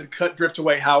Crows had cut Drift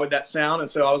Away? How would that sound? And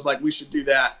so I was like, we should do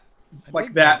that,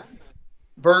 like that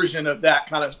version of that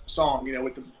kind of song,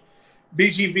 with the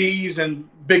BGVs and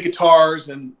big guitars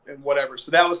and whatever.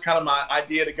 So that was kind of my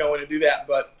idea to go in and do that,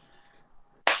 but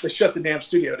they shut the damn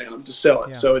studio down to sell it.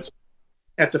 Yeah. So it's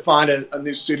have to find a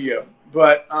new studio.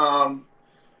 But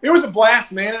it was a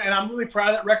blast, man, and I'm really proud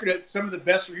of that record. It's some of the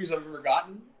best reviews I've ever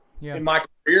gotten in my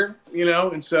career,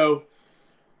 and so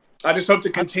I just hope to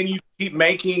continue to keep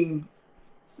making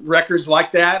records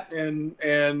like that and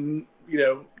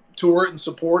tour it and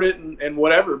support it and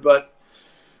whatever. But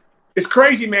it's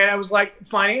crazy, man. I was like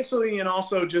financially and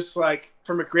also just like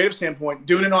from a creative standpoint,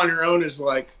 doing it on your own is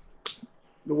like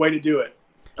the way to do it.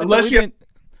 Unless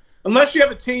you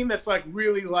have a team that's like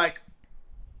really like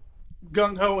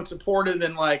gung-ho and supportive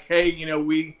and like, hey,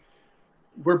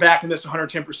 we're backing this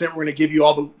 110%. We're going to give you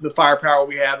all the firepower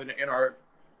we have in our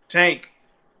tank.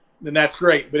 Then that's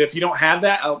great. But if you don't have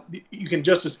that, you can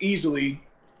just as easily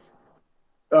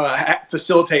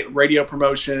facilitate radio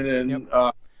promotion and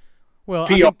well,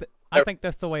 I think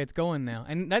that's the way it's going now.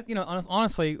 And that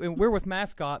honestly, we're with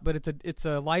Mascot, but it's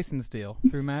a license deal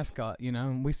through Mascot.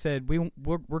 And we said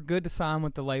we're good to sign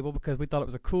with the label because we thought it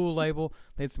was a cool label.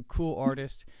 They had some cool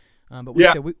artists, but we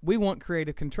said we want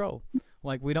creative control.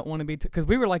 Like we don't want to be because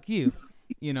we were like you.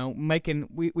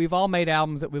 we've all made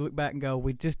albums that we look back and go,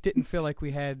 we just didn't feel like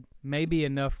we had maybe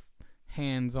enough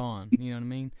hands on. You know what I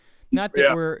mean? Not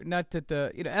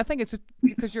that I think it's just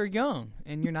because you're young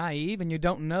and you're naive and you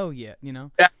don't know yet. Yeah.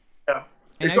 And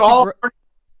it's all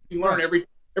you learn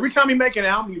every time you make an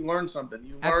album, you learn something.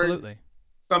 You learn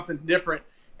something different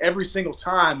every single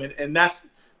time, and that's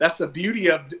the beauty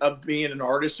of being an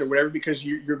artist or whatever, because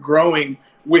you're growing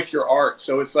with your art.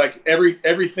 So it's like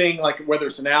everything, like whether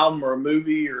it's an album or a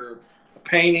movie or a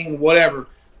painting, whatever,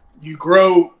 you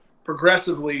grow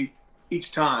progressively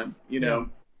each time,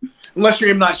 unless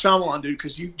you're M. Night Shyamalan, dude,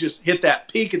 because you just hit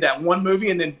that peak of that one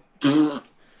movie and then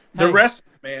the rest,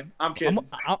 man, I'm kidding.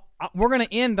 We're going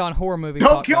to end on horror movie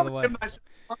Don't talk, kill by the way. M. Night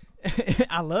Shyamalan.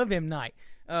 I love M. Night.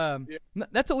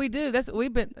 That's what we do. That's what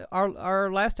we've been.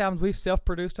 Our last albums, we've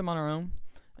self-produced them on our own,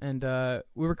 and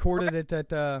we recorded it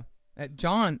at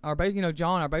John,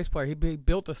 John, our bass player. He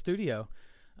built a studio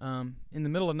in the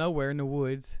middle of nowhere in the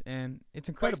woods, and it's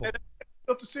incredible.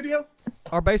 Built the studio?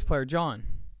 Our bass player, John.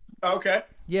 Oh, okay.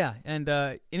 Yeah, and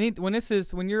when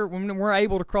we're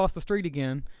able to cross the street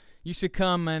again, you should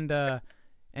come and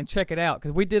check it out,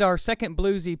 because we did our second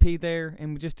blues EP there,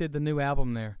 and we just did the new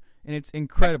album there, and it's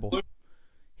incredible.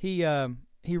 He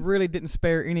really didn't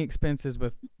spare any expenses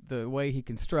with the way he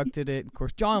constructed it. Of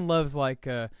course, John loves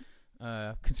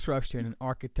construction and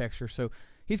architecture, so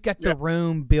he's got the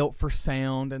room built for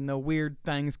sound and the weird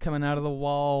things coming out of the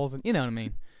walls, and you know what I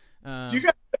mean.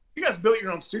 You guys built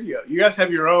your own studio. You guys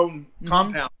have your own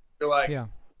compound. You're like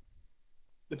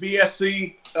the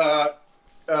BSC,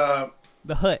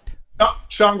 the hut,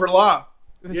 Shangri-La.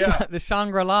 The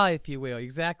Shangri-La, if you will.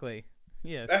 Exactly.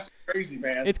 Yes. That's crazy,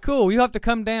 man. It's cool. You have to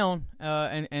come down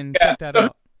and check that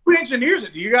out. Who engineers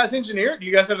it? Do you guys engineer it? Do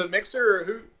you guys have a mixer, or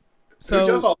who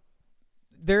does all?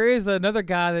 There is another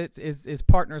guy that is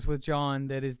partners with John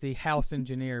that is the house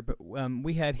engineer, but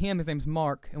we had him. His name's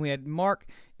Mark, and we had Mark,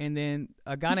 and then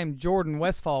a guy named Jordan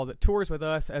Westfall that tours with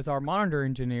us as our monitor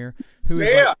engineer, who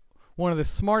is one of the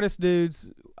smartest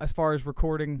dudes as far as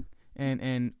recording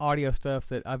and audio stuff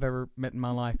that I've ever met in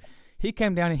my life. He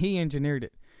came down and he engineered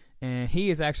it. And he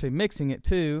is actually mixing it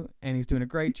too, and he's doing a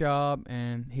great job.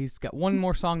 And he's got one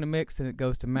more song to mix, and it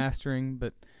goes to mastering.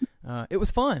 But it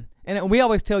was fun, and we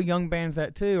always tell young bands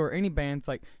that too, or any bands,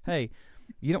 like, hey,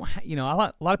 you don't,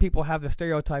 a lot of people have the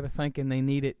stereotype of thinking they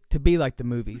need it to be like the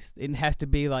movies. It has to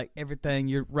be like everything.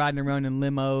 You're riding around in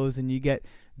limos, and you get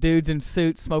dudes in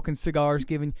suits smoking cigars,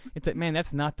 giving. It's like, man,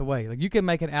 that's not the way. Like, you can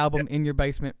make an album in your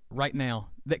basement right now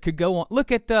that could go on.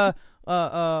 Look at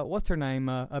what's her name,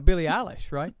 Billie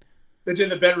Eilish, right? They did in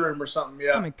the bedroom or something,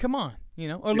 yeah. I mean, come on,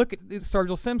 Or look at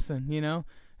Sturgill Simpson,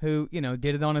 who,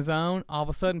 did it on his own. All of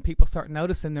a sudden, people start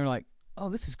noticing. They're like, oh,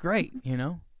 this is great,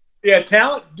 Yeah,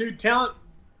 talent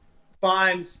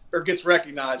finds or gets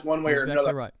recognized one way or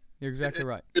another. Right. You're exactly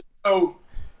right.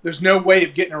 There's no way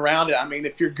of getting around it. I mean,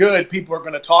 if you're good, people are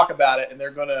going to talk about it, and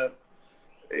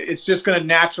it's just going to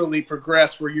naturally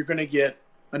progress where you're going to get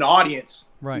an audience.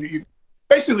 Right. You're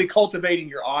basically cultivating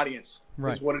your audience.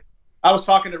 Right. Is what it is. I was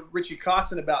talking to Richie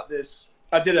Kotzen about this.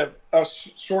 I did a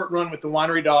short run with the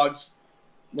Winery Dogs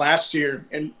last year,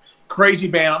 and crazy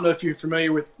band. I don't know if you're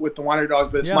familiar with the Winery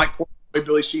Dogs, but it's Mike Portnoy,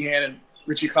 Billy Sheehan, and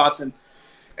Richie Kotzen.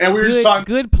 And we were just talking.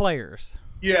 Good players.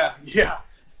 Yeah.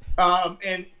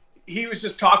 And he was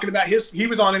just talking about he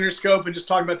was on Interscope and just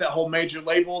talking about that whole major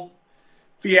label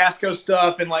fiasco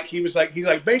stuff. And he's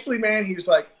like, basically, man, he was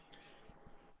like,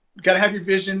 you got to have your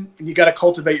vision, and you got to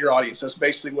cultivate your audience. That's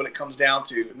basically what it comes down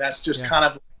to. And that's just kind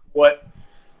of what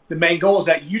the main goal is,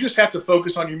 that you just have to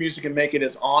focus on your music and make it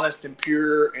as honest and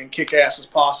pure and kick-ass as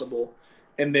possible.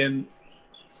 And then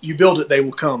you build it, they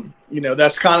will come.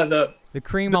 That's kind of the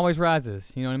cream always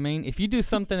rises. You know what I mean? If you do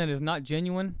something that is not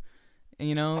genuine,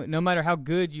 no matter how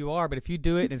good you are, but if you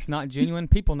do it and it's not genuine,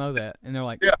 people know that. And they're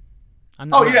like, I'm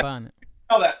not buying it.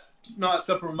 All that, not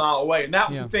stuff from a mile away. And that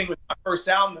was the thing with my first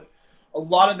album. A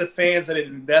lot of the fans that had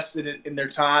invested in their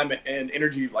time and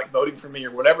energy, like voting for me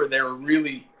or whatever, they were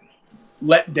really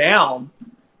let down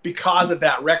because of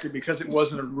that record, because it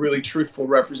wasn't a really truthful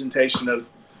representation of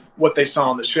what they saw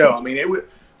on the show. I mean,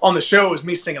 on the show, it was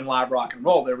me singing live rock and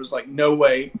roll. There was no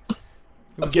way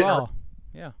of getting raw.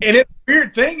 Yeah. And it's a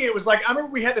weird thing. It was I remember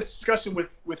we had this discussion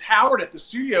with Howard at the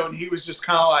studio, and he was just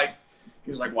kind of he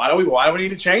was like, why do we need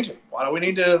to change it? Why do we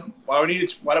need to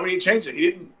change it?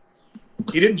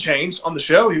 He didn't change on the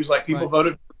show. He was like, people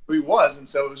voted for who he was. And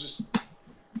so it was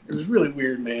really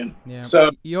weird, man. Yeah. So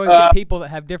you always get people that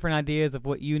have different ideas of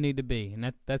what you need to be.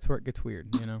 And that's where it gets weird,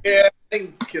 Yeah, they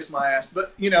can kiss my ass.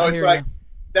 But, it's like,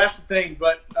 that's the thing.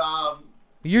 But,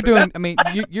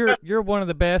 you're one of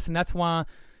the best. And that's why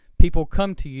people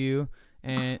come to you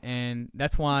and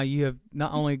that's why you have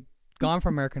not only gone for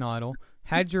American Idol,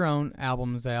 had your own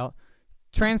albums out,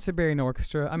 Trans Siberian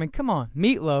Orchestra. I mean, come on,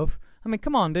 Meatloaf. I mean,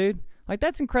 come on, dude. Like,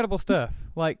 that's incredible stuff.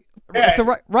 Like,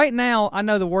 so right now, I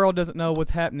know the world doesn't know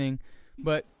what's happening,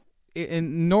 but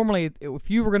and normally, if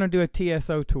you were going to do a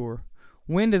TSO tour,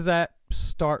 when does that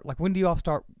start? Like, when do you all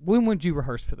start? When would you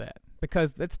rehearse for that?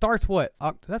 Because it starts what?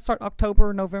 Does that start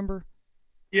October, November?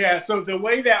 Yeah. So the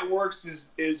way that works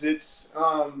is it's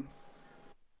I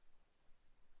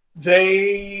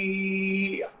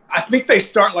think they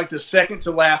start like the second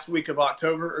to last week of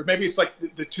October, or maybe it's like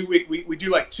the 2 week. We do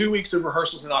like 2 weeks of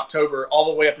rehearsals in October, all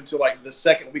the way up until like the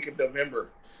second week of November.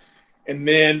 And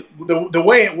then the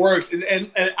way it works,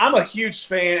 and I'm a huge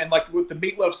fan, and like with the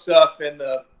Meatloaf stuff and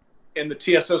the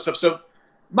TSO stuff. So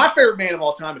my favorite band of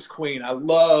all time is Queen. I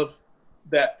love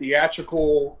that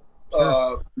theatrical,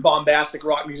 bombastic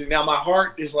rock music. Now my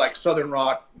heart is like Southern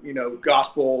rock,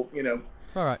 gospel.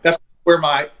 All right. That's where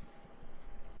my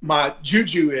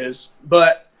juju is.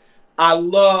 But I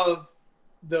love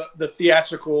the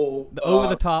theatrical, the over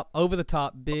the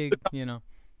top, big.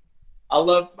 I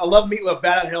love Meatloaf.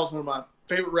 Bad Out of Hell is one of my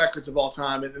favorite records of all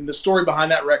time, and the story behind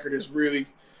that record is really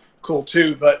cool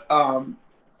too. But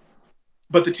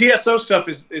the TSO stuff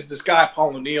is this guy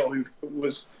Paul O'Neill, who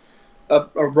was a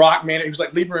rock man. He was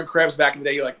like Lieber and Krebs back in the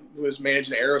day. He like was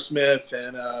managing Aerosmith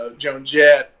and Joan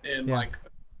Jett and like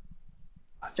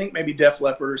I think maybe Def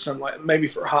Leppard or something, like maybe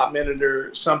for a Hot Minute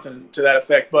or something to that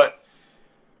effect. But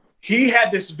he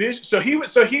had this vision. So he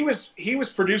was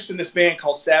producing this band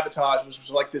called Sabotage, which was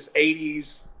like this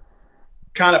 80s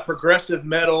kind of progressive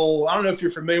metal. I don't know if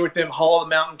you're familiar with them. Hall of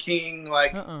the Mountain King,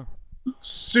 like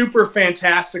super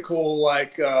fantastical,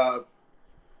 like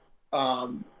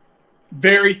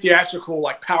very theatrical,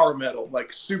 like power metal,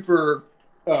 like super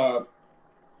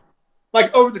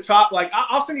like over the top. Like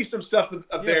I'll send you some stuff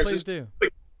of theirs. Please do.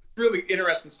 Like, really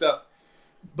interesting stuff.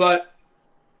 But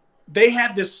they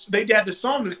had this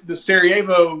song, the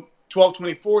Sarajevo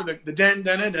 1224, the dun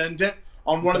dun dun dun dun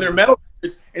on one of their metal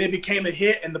records, and it became a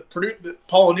hit. And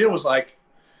Paul O'Neill was like,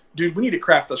 "Dude, we need to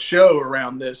craft a show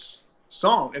around this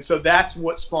song." And so that's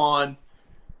what spawned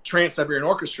Trans Siberian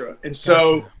Orchestra. And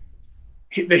so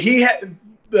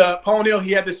Paul O'Neill,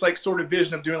 he had this like sort of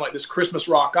vision of doing like this Christmas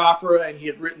rock opera, and he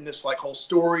had written this like whole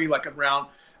story like around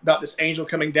about this angel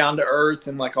coming down to earth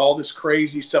and like all this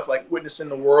crazy stuff, like witnessing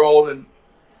the world and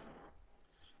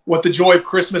what the joy of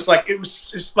Christmas, like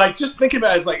it's like, just thinking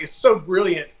about it, is like, it's so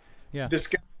brilliant. Yeah. This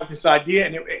guy with this idea,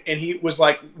 and he was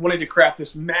like wanting to craft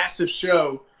this massive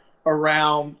show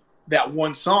around that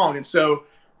one song. And so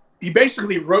he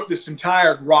basically wrote this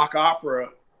entire rock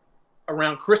opera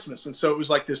around Christmas. And so it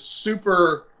was like this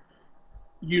super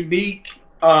unique,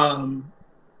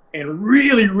 and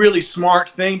really, really smart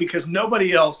thing, because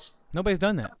nobody's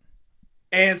done that.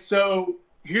 And so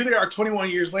here they are 21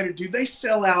 years later, dude, they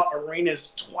sell out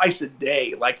arenas twice a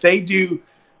day. Like they do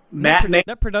matinee.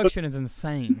 That production is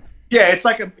insane. Yeah, it's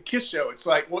like a Kiss show. It's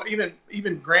like, well,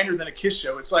 even grander than a Kiss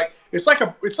show. It's like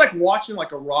watching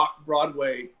like a rock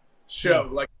Broadway show.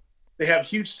 Yeah. Like they have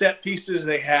huge set pieces.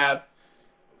 They have,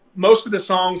 most of the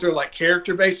songs are like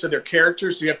character based, so they're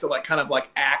characters. So you have to like kind of like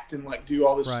act and like do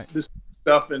all this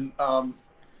stuff. And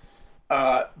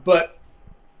but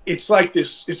it's like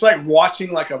this. It's like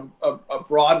watching like a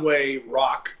Broadway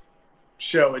rock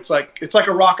show. It's like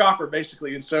a rock opera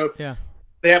basically. And so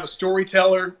they have a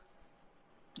storyteller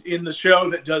in the show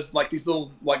that does like these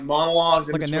little like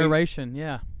monologues, like a narration.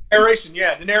 To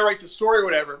narrate the story or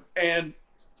whatever. And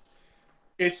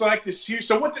it's like this huge.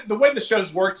 So the way the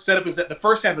show's worked, set up, is that the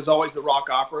first half is always the rock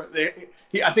opera.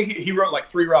 I think he wrote like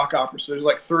 3 rock operas. So there's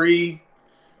like 3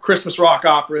 Christmas rock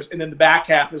operas, and then the back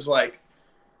half is like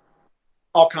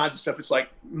all kinds of stuff. It's like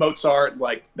Mozart,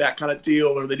 like that kind of deal,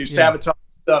 or they do Sabotage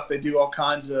stuff. They do all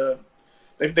kinds of.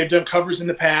 They've done covers in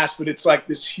the past, but it's like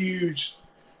this huge.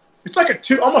 It's like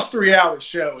a almost 3-hour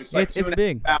show. It's like it's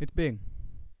big. It's big.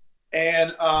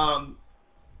 And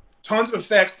tons of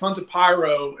effects, tons of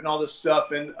pyro, and all this stuff.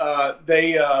 And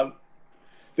the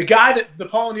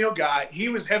Paul O'Neill guy, he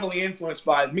was heavily influenced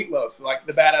by Meatloaf, like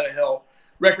the Bad Out of Hell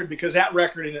record, because that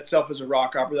record in itself is a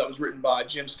rock opera that was written by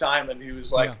Jim Steinman, who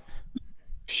was like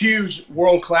huge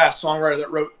world-class songwriter that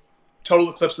wrote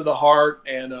Total Eclipse of the Heart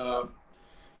and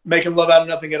Making Love Out of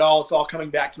Nothing at All. It's All Coming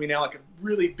Back to Me Now, like a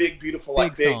really big, beautiful,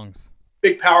 like big songs,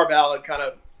 big power ballad kind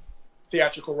of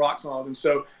theatrical rock songs. And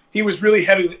so he was really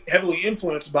heavily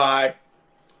influenced by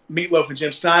Meatloaf and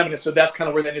Jim Steinman, and so that's kind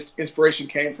of where that inspiration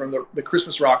came from, the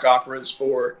Christmas rock operas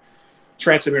for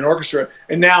Trans Siberian Orchestra.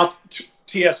 And now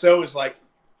TSO is like,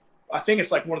 I think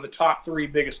it's like one of the top 3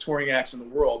 biggest touring acts in the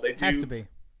world. They do. Has to be.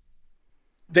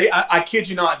 I kid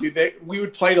you not, dude. We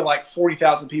would play to like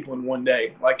 40,000 people in one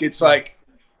day. Like it's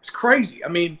crazy. I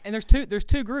mean, and there's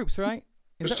two groups, right?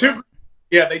 There's two. Right?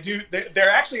 Yeah, they do. They're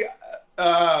actually.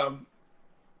 I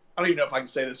don't even know if I can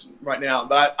say this right now,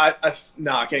 but I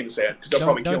can't even say it because they'll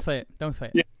probably kill me. Don't say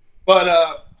it. Yeah.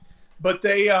 But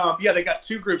they they got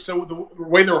two groups. So the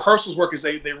way the rehearsals work is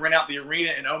they rent out the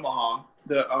arena in Omaha,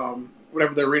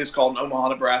 whatever the arena is called in Omaha,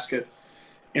 Nebraska.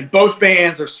 And both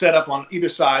bands are set up on either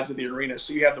sides of the arena.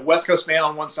 So you have the West Coast band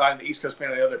on one side and the East Coast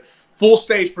band on the other. Full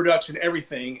stage production,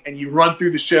 everything, and you run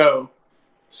through the show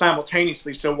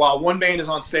simultaneously. So while one band is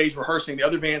on stage rehearsing, the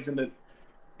other band's in the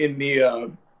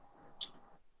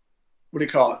what do you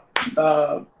call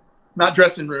it? Not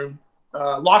dressing room,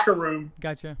 locker room.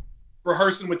 Gotcha.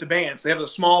 Rehearsing with the band. So they have a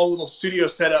small little studio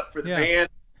set up for the band,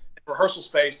 rehearsal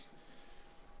space.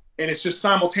 And it's just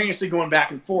simultaneously going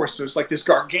back and forth. So it's like this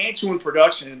gargantuan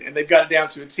production, and they've got it down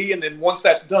to a T. And then once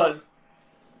that's done,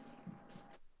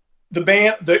 the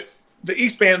band, the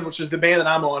East Band, which is the band that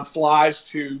I'm on, flies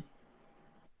to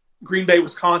Green Bay,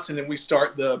 Wisconsin, and we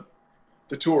start the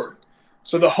tour.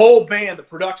 So the whole band, the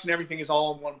production, everything is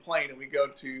all on one plane, and we go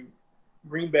to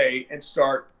Green Bay and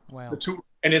start the tour.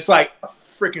 And it's like a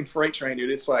freaking freight train, dude.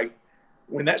 It's like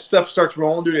when that stuff starts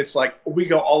rolling, dude, it's like we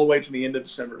go all the way to the end of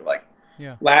December. Like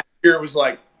last year it was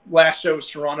like last show was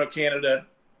Toronto, Canada,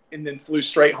 and then flew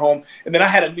straight home. And then I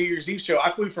had a New Year's Eve show.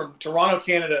 I flew from Toronto,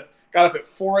 Canada, got up at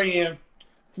 4 a.m.,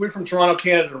 flew from Toronto,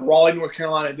 Canada to Raleigh, North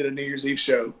Carolina, and did a New Year's Eve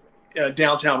show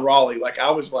downtown Raleigh. Like I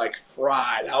was like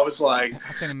fried. I was like,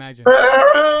 I can imagine.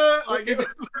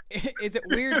 Is it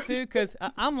weird too? Because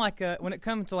I'm like when it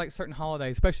comes to like certain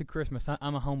holidays, especially Christmas,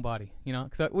 I'm a homebody. You know,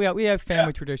 because we have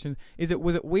family traditions.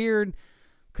 Was it weird?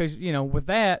 Because with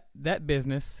that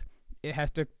business, it has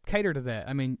to cater to that.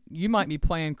 I mean, you might be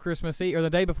playing Christmas Eve or the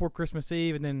day before Christmas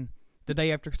Eve, and then the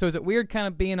day after. So is it weird, kind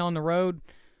of being on the road,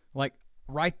 like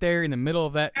right there in the middle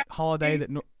of that holiday?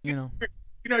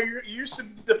 You're used to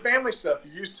the family stuff.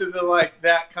 You're used to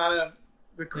that kind of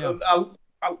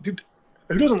dude,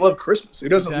 who doesn't love Christmas? Who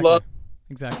doesn't love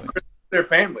their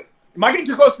family? Am I getting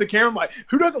too close to the camera? I'm like,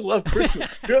 who doesn't love Christmas?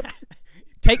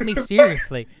 Take me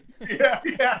seriously.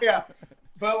 Yeah.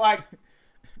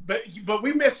 But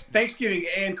we miss Thanksgiving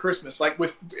and Christmas. Like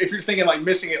if you're thinking like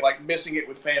missing it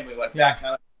with family, that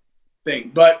kind of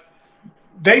thing. But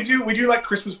we do like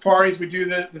Christmas parties. We do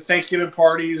the Thanksgiving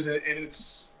parties, and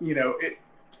it's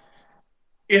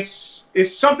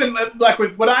it's something like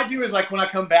with what I do is like when I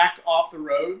come back off the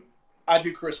road, I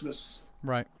do Christmas.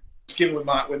 Right. Thanksgiving with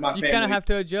my family. You kind of have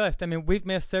to adjust. I mean, we've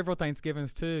missed several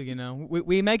Thanksgivings too.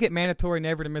 We make it mandatory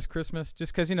never to miss Christmas,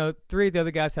 just because 3 of the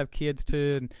other guys have kids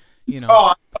too, and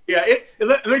Oh yeah.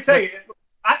 Let me tell you,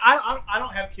 I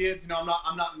don't have kids. I'm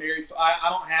not married, so I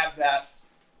don't have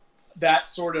that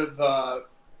sort of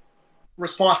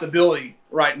responsibility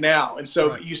right now. And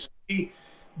so you see,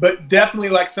 but definitely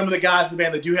like some of the guys in the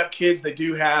band that do have kids, they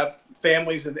do have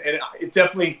families, and it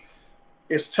definitely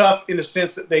is tough in the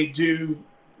sense that they do.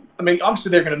 I mean,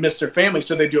 obviously they're going to miss their family,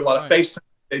 so they do a lot of FaceTime.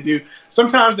 They do.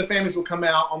 Sometimes the families will come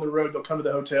out on the road. They'll come to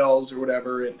the hotels or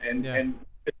whatever and spend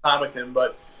time with them.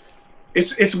 But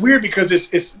it's weird because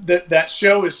it's that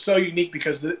show is so unique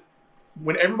because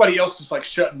when everybody else is like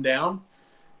shutting down,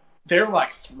 they're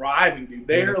like thriving, dude.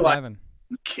 They're like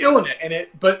killing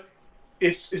it, but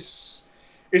it's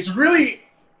really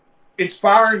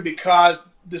inspiring because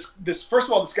this first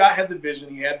of all, this guy had the vision.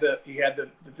 He had the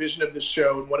vision of this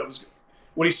show and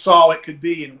what he saw it could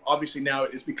be, and obviously now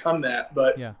it's become that.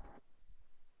 But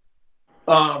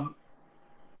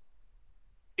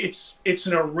it's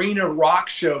an arena rock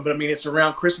show, but I mean it's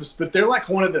around Christmas. But they're like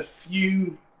one of the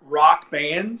few rock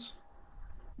bands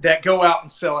that go out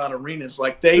and sell out arenas.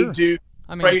 Like they do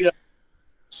straight up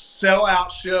sell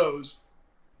out shows.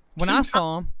 When I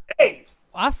saw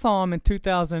them in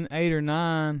 2008 or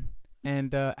 9,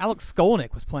 and Alex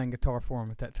Skolnick was playing guitar for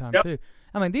him at that time too.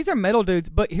 I mean, these are metal dudes,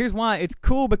 but here's why it's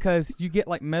cool, because you get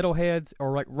like metalheads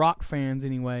or like rock fans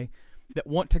anyway that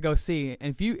want to go see.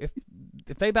 And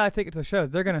if they buy a ticket to the show,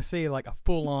 they're gonna see like a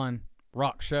full on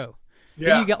rock show. Yeah.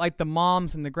 Then you got like the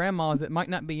moms and the grandmas that might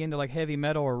not be into like heavy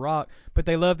metal or rock, but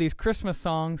they love these Christmas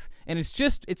songs, and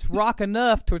it's rock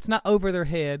enough to it's not over their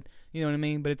head, you know what I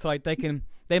mean? But it's like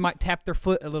they might tap their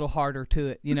foot a little harder to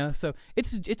it, So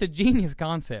it's a genius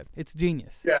concept. It's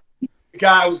genius. Yeah, the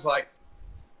guy was like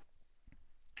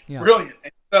brilliant.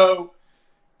 And so,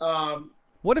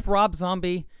 what if Rob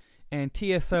Zombie and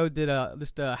TSO did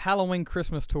just a Halloween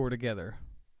Christmas tour together?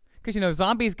 Because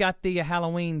Zombie's got the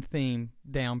Halloween theme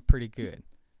down pretty good.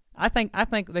 I think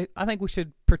we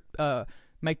should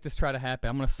make this try to happen.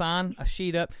 I'm gonna sign a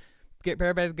sheet up, get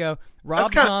everybody to go.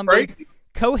 Rob Zombie,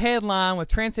 co-headline with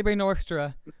Trans Siberian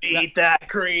Orchestra. Meet that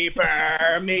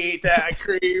creeper, meet that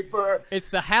creeper. It's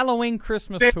the Halloween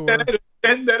Christmas tour.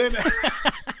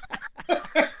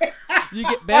 You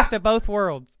get best of both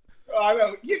worlds. I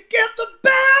know. You get the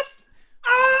best.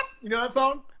 You know that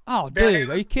song? Oh, dude,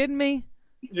 are you kidding me?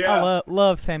 Yeah. I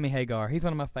love Sammy Hagar. He's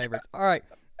one of my favorites. All right.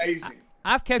 Amazing.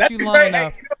 I've kept you long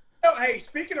enough. Hey,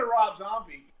 speaking of Rob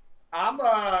Zombie, I'm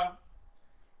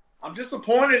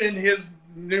disappointed in his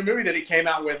new movie that he came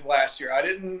out with last year.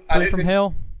 Free from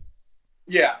Hell?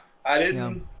 Yeah, I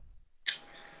didn't. Yeah.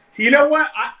 You know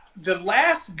what? The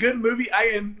last good movie,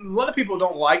 and a lot of people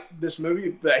don't like this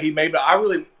movie that he made, but I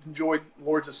really enjoyed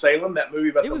Lords of Salem, that movie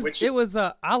about the witches.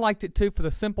 I liked it too for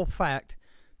the simple fact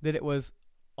that it was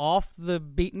off the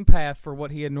beaten path for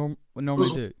what he would normally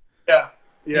do. Yeah,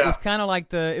 yeah. It was kind of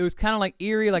like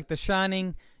eerie, like The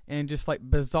Shining, and just like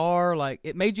bizarre. Like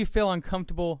it made you feel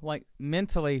uncomfortable, like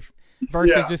mentally,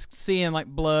 versus just seeing like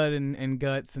blood and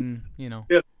guts and yeah.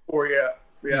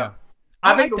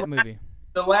 I like that movie.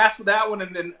 The last that one,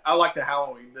 and then I like the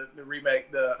Halloween, the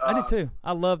remake. I did too.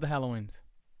 I love the Halloweens.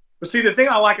 But see, the thing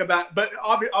I like about, but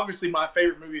obviously my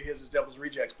favorite movie of his is Devil's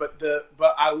Rejects. But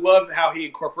I love how he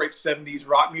incorporates '70s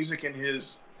rock music in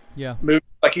his movie.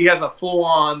 Like he has a full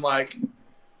on like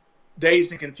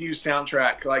Dazed and Confused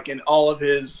soundtrack, like in all of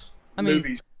his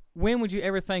movies. When would you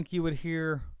ever think you would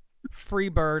hear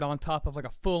Freebird on top of like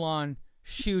a full on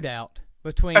shootout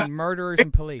between murderers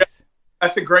and police?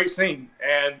 That's a great scene,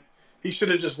 and he should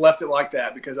have just left it like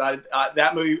that because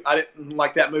that movie I didn't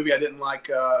like that movie. I didn't like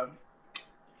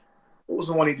what was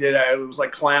the one he did? It was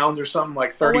like Clowns or something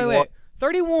like 31. Wait.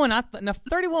 31.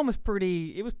 31 was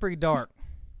pretty. It was pretty dark.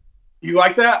 You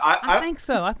like that? I think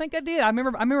so. I think I did. I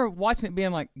remember watching it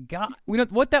being like, God,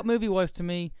 what that movie was to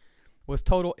me was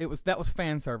total. That was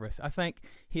fan service. I think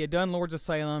he had done Lords of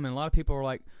Salem, and a lot of people were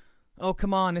like, oh,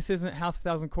 come on, this isn't House of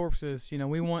 1,000 Corpses.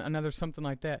 We want another something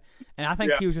like that. And I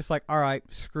think he was just like, all right,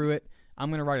 screw it. I'm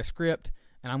going to write a script,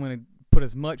 and I'm going to put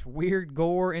as much weird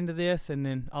gore into this, and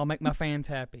then I'll make my fans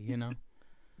happy,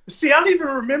 See, I don't even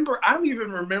remember a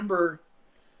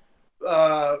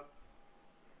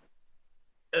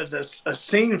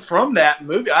scene from that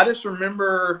movie. I just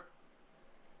remember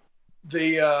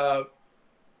I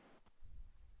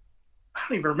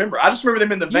don't even remember. I just remember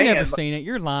them in the van. You've never seen it.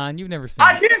 You're lying. You've never seen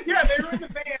it. I did. Yeah, they were in the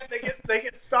van. They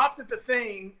get stopped at the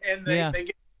thing, and they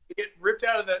get ripped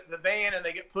out of the van, and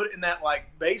they get put in that like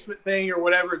basement thing or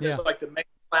whatever. There's like the main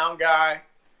clown guy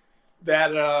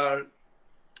that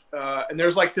and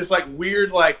there's like this like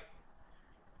weird like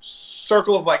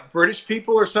circle of like British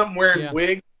people or something wearing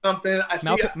wigs or something.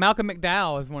 Malcolm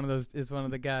McDowell is one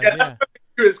of the guys. Yeah, that's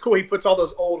it's cool. He puts all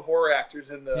those old horror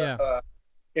actors in the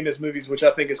in his movies, which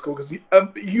I think is cool because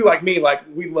you like me, like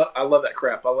I love that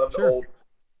crap. I love the old,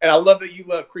 and I love that you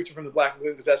love Creature from the Black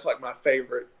Lagoon because that's like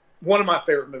one of my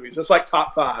favorite movies. It's like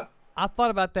top 5. I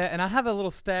thought about that, and I have a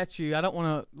little statue. I don't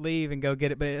want to leave and go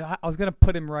get it, but I was gonna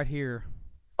put him right here.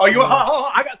 Oh, hold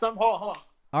on. I got something. Hold on.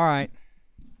 All right.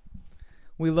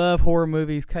 We love horror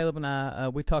movies. Caleb and I,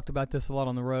 we talked about this a lot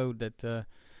on the road. That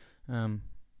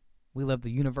we love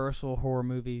the Universal horror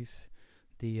movies,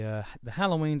 the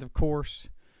Halloweens, of course.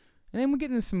 And then we get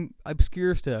into some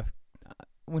obscure stuff.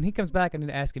 When he comes back, I need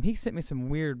to ask him. He sent me some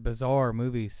weird, bizarre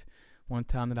movies one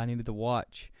time that I needed to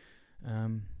watch.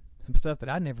 Some stuff that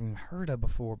I'd never even heard of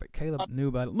before, but Caleb knew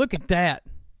about it. Look at that.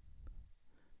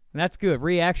 And that's good.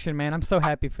 Reaction, man. I'm so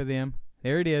happy for them.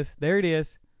 There it is. There it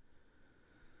is.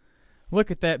 Look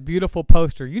at that beautiful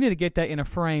poster. You need to get that in a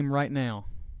frame right now.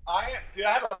 I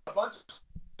have a bunch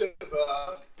of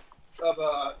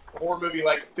horror movie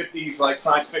like 50s like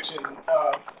science fiction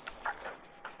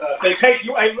things. Hey,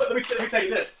 let me tell you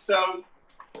this. So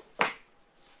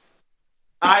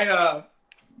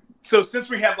so since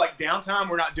we have like downtime,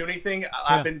 we're not doing anything.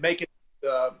 I've been making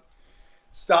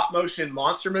stop motion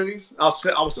monster movies. I'll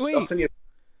send you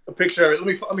a picture of it.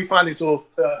 Let me find these little.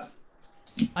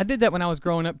 I did that when I was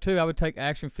growing up too. I would take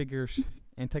action figures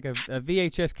and take a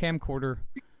VHS camcorder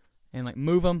and like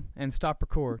move them and stop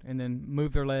record, and then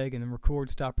move their leg and then record,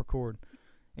 stop record,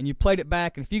 and you played it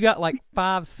back. And if you got like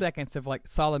 5 seconds of like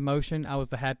solid motion, I was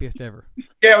the happiest ever.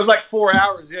 Yeah, it was like 4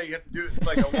 hours. Yeah, you have to do it. It's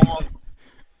like a long.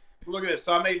 Look at this.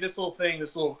 So I made this little thing,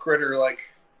 this little critter, like.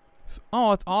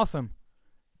 Oh, it's awesome.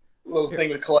 Little thing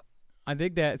to collect. I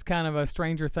dig that. It's kind of a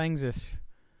Stranger Things-ish.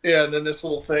 Yeah, and then this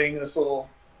little thing,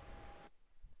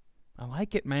 I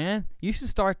like it, man. You should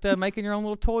start making your own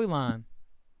little toy line.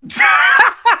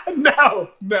 No.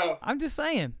 I'm just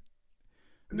saying.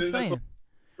 This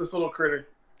little critter.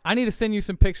 I need to send you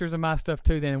some pictures of my stuff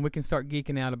too, then, and we can start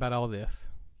geeking out about all this.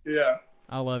 Yeah.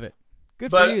 I love it. Good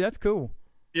for you. That's cool.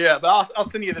 Yeah, but I'll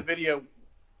send you the video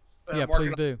Yeah, working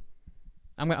please on, do.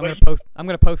 I'm but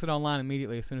gonna post it online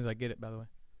immediately as soon as I get it. By the way,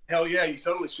 hell yeah, you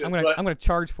totally should. I'm gonna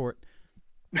charge for it.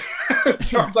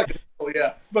 sounds like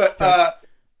yeah, but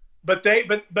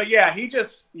yeah, he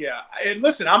just And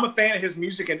listen, I'm a fan of his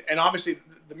music, and obviously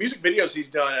the music videos he's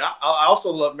done, and I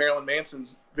also love Marilyn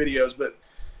Manson's videos, but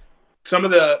some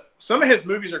of his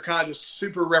movies are kind of just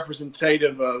super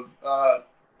representative of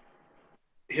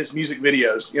his music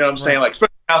videos. You know what I'm saying? Like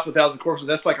especially House of a Thousand Corpses,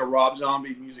 that's like a Rob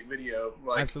Zombie music video,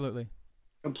 like Absolutely,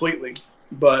 completely.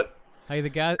 But hey, the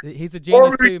guy, he's a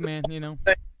genius too, man. You know.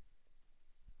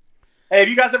 Hey, have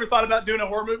you guys ever thought about doing a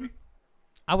horror movie?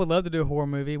 I would love to do a horror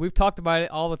movie. We've talked about it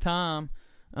all the time,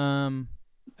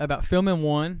 about filming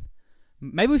one.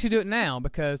 Maybe we should do it now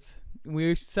because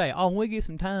we should say, "Oh, when we get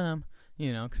some time,"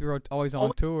 you know, because we're always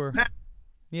on tour.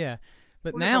 Yeah,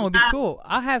 but now would be cool.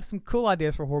 I have some cool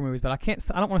ideas for horror movies, but I can't.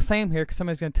 I don't want to say them here because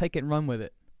somebody's going to take it and run with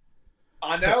it.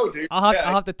 I know, dude. I'll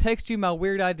have to text you my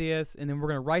weird ideas, and then we're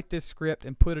going to write this script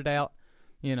and put it out.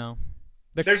 You know,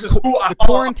 there's this cool the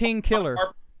quarantine killer.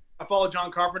 I follow John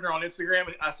Carpenter on Instagram,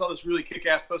 and I saw this really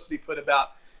kick-ass post that he put about.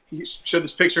 He showed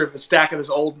this picture of a stack of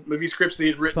his old movie scripts that he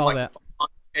had written, Saw that.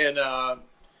 And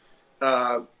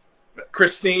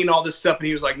Christine, all this stuff, and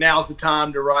he was like, "Now's the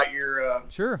time to write your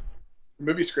sure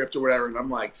movie script or whatever." And I'm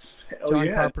like, "Hell John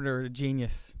yeah, Carpenter, a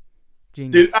genius,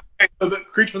 dude!" So the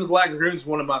Creature from the Black Lagoon is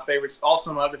one of my favorites.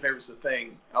 Also, my other favorite's The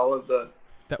Thing. I love the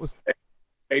that was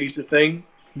 80s The Thing.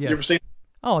 Yes. You ever seen?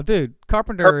 Oh, dude,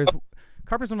 Carpenter's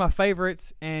one of my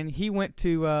favorites, and he went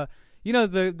to you know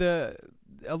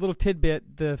a little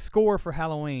tidbit, the score for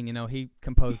Halloween. You know, he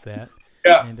composed that.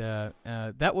 Yeah. And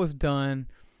that was done,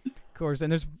 of course,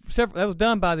 and there's several. That was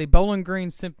done by the Bowling Green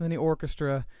Symphony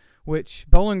Orchestra, which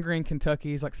Bowling Green,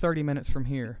 Kentucky, is like 30 minutes from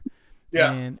here.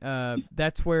 Yeah. And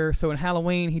that's where. So in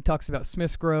Halloween, he talks about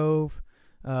Smith's Grove,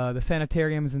 the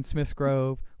sanitariums in Smith's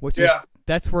Grove, which is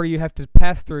that's where you have to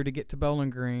pass through to get to Bowling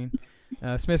Green.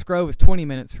 Smith's Grove is 20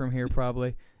 minutes from here,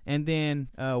 probably. And then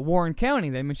Warren County,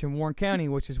 they mentioned Warren County,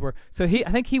 which is where. So I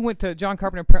think John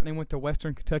Carpenter apparently went to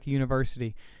Western Kentucky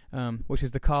University, which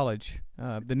is the college,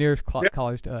 the nearest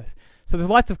college to us. So there's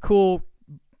lots of cool,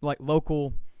 like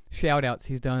local shout outs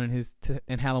he's done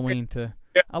in Halloween.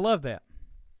 I love that.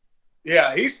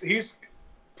 Yeah, he's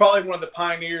probably one of the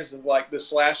pioneers of like the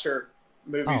slasher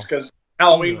movies because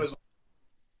Halloween was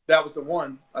the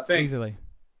one, I think. Easily.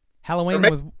 Halloween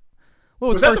was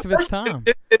first of its time.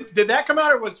 Did that come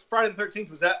out, or was Friday the 13th?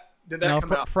 Did that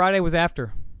come out? Friday was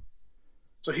after.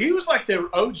 So he was like the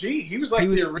OG. He was like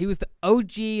he was the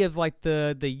OG of like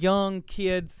the young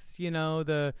kids, you know,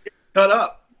 the cut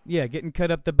up. Yeah, getting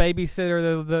cut up. The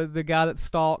babysitter, the guy that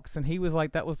stalks, and he was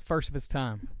like that was the first of his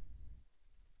time.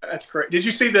 That's great. Did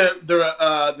you see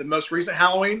the most recent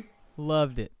Halloween?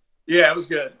 Loved it. Yeah, it was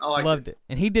good. I loved it.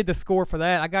 And he did the score for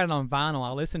that. I got it on vinyl.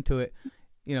 I listened to it.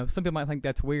 You know, some people might think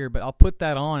that's weird, but I'll put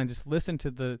that on and just listen to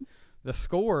the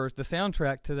scores, the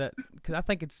soundtrack to that, because I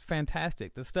think it's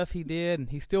fantastic. The stuff he did, and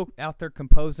he's still out there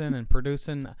composing and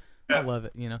producing. I love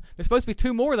it. You know, there's supposed to be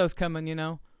 2 more of those coming. You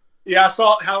know. Yeah, I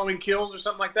saw Halloween Kills or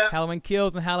something like that. Halloween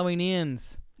Kills and Halloween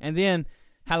Ends, and then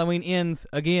Halloween Ends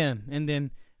again, and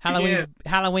then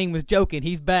Halloween was joking.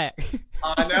 He's back.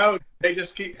 I know. They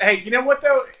just keep. Hey, you know what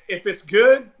though? If it's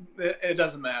good, it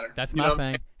doesn't matter. That's my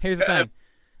thing. Here's the thing.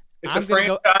 It's a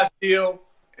franchise deal,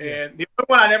 and the other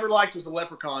one I never liked was the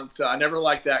Leprechaun. So I never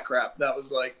liked that crap. That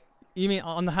was like. You mean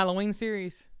on the Halloween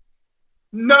series?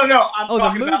 No. I'm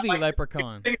talking the movie about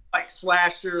Leprechaun. Like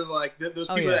slasher, like those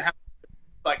people that have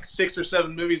like 6 or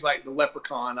 7 movies like the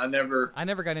Leprechaun. I never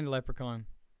got into Leprechaun.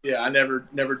 Yeah, I never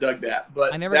dug that.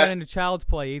 But I never got into Child's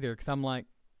Play either because I'm like.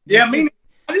 Yeah,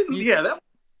 I didn't.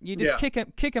 You just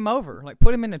kick him over, like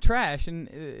put him in the trash, and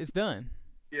it's done.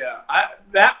 Yeah,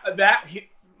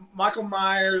 Michael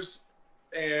Myers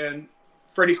and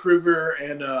Freddy Krueger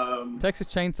and Texas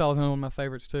Chainsaw is one of my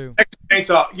favorites too. Texas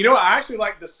Chainsaw. You know, I actually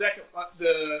like the second.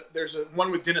 There's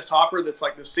one with Dennis Hopper that's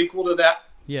like the sequel to that.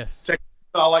 Yes. Texas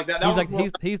Chainsaw, like that.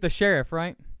 He's the sheriff,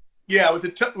 right? Yeah, with the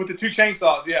 2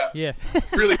 chainsaws. Yeah. Yeah.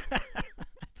 Really. That's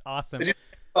awesome.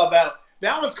 That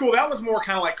one's cool. That one's more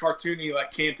kind of like cartoony,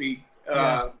 like campy.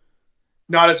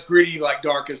 Not as gritty, like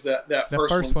dark as that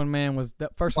first one.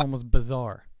 That first one was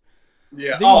bizarre.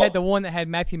 Yeah. Then you had the one that had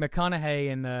Matthew McConaughey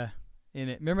in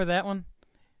it. Remember that one?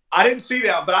 I didn't see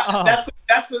that, but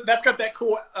that's got that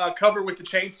cool cover with the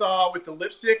chainsaw with the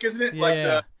lipstick, isn't it?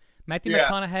 Yeah. Matthew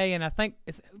McConaughey, and I think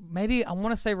I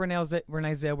want to say Renee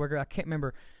Zellweger. I can't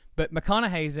remember, but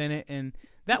McConaughey's in it, and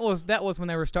that was when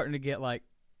they were starting to get like,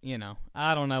 you know,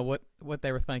 I don't know what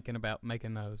they were thinking about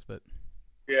making those, but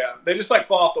yeah, they just like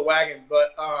fall off the wagon. But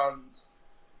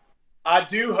I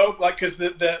do hope, like, because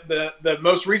the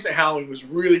most recent Halloween was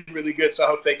really, really good. So I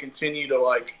hope they continue to,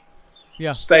 like,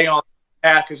 stay on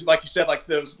path. Because, like you said, like,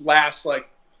 those last, like,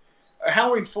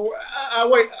 Halloween 4.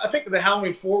 I think the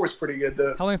Halloween 4 was pretty good,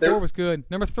 though. Halloween 4 was good.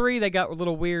 Number 3, they got a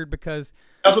little weird because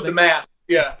that's with the mask.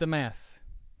 Yeah, the mask.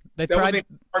 That wasn't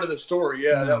part of the story.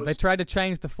 Yeah, no, they tried to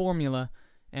change the formula,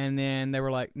 and then they were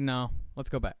like, "No, let's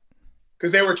go back."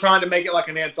 Because they were trying to make it like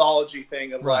an anthology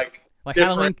thing of like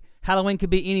Halloween. Halloween could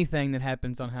be anything that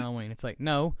happens on Halloween. It's like,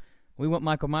 no, we want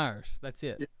Michael Myers. That's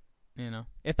it. Yeah. You know,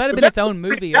 if that had been its own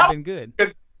movie, it'd been good.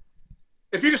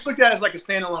 If you just looked at it as like a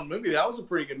standalone movie, that was a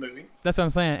pretty good movie. That's what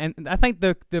I'm saying. And I think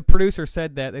the producer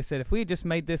said that. They said if we had just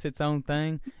made this its own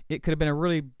thing, it could have been a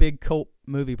really big cult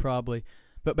movie probably.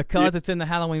 But because it's in the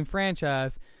Halloween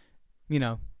franchise, you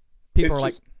know, people are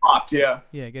like, popped, yeah,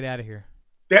 get out of here.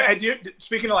 Yeah,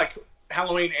 speaking of like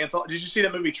Halloween anthology, did you see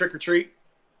that movie Trick or Treat?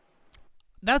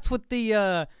 That's what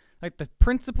the like the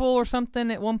principal or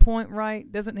something at one point,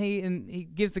 right? Doesn't he? And he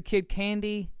gives the kid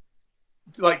candy,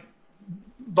 like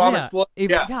vomits blood.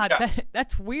 God,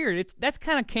 that's weird. That's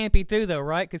kind of campy too, though,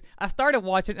 right? Because I started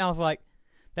watching it and I was like,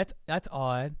 that's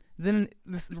odd. Then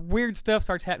this weird stuff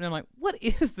starts happening. I'm like, what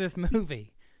is this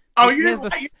movie? Oh, he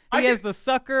has the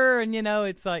sucker, and you know,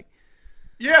 it's like,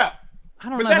 yeah. I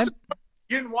don't know.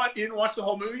 You didn't watch the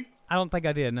whole movie? I don't think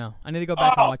I did. No, I need to go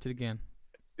back and watch it again.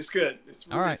 It's good. It's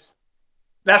all right.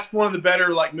 That's one of the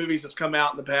better like movies that's come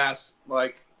out in the past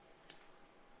like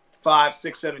 5,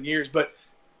 6, 7 years. But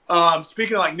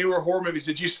speaking of like newer horror movies,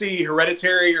 did you see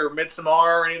Hereditary or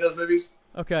Midsommar or any of those movies?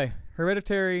 Okay,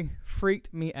 Hereditary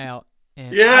freaked me out.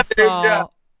 And I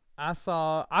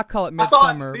call it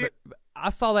Midsummer, but I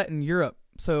saw that in Europe.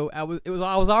 So I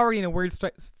was already in a weird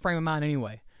frame of mind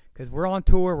anyway, because we're on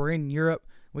tour, we're in Europe,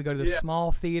 we go to this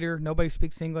small theater, nobody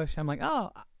speaks English. I'm like,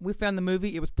 oh, we found the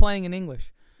movie, it was playing in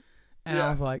English, and I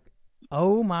was like,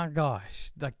 oh my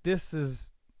gosh, like this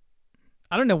is,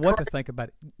 I don't know what to think about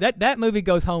it. That movie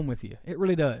goes home with you, it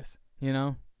really does, you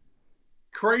know.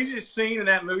 Craziest scene in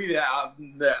that movie that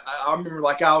I remember,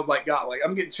 like I'm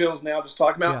getting chills now just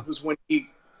talking about it, was when he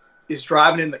is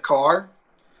driving in the car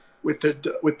with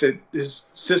his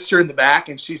sister in the back,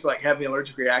 and she's like having the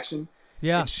allergic reaction.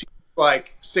 Yeah, and she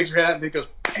like sticks her head out and then goes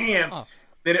bam. Oh.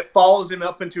 Then it follows him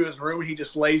up into his room, and he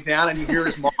just lays down, and you hear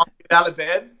his mom get out of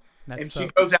bed, she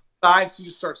goes outside, and she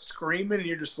just starts screaming, and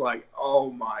you're just like,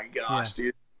 oh my gosh,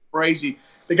 dude, crazy.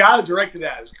 The guy that directed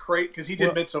that is crazy because he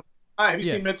did Midsommar. Have you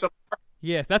seen Midsommar?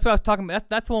 Yes, that's what I was talking about.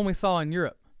 That's the one we saw in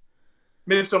Europe.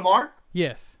 Midsommar?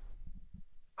 Yes.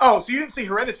 Oh, so you didn't see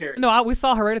Hereditary? No, we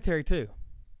saw Hereditary too.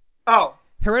 Oh.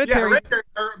 Hereditary.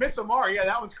 Or Midsommar, yeah,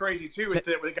 that one's crazy too. With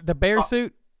the bear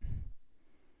suit.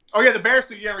 Oh yeah, the bear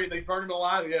suit. Yeah, they burned him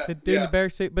alive. Yeah. The dude in the bear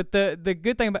suit. But the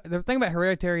good thing about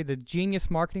Hereditary, the genius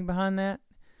marketing behind that,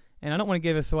 and I don't want to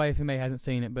give this away if anybody hasn't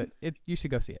seen it, but you should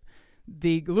go see it.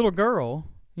 The little girl,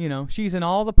 you know, she's in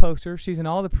all the posters, she's in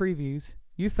all the previews.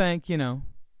 You think, you know,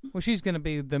 well, she's going to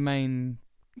be the main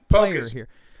player here.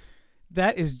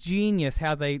 That is genius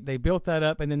how they built that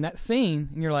up. And then that scene,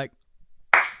 and you're like,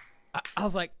 I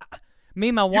was like, me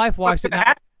and my wife watched it.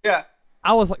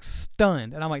 I was like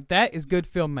stunned. And I'm like, that is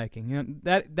good filmmaking. You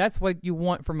know, that's what you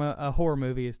want from a horror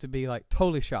movie, is to be like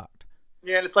totally shocked.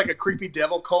 Yeah, and it's like a creepy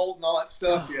devil cult and all that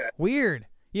stuff. Yeah. Weird.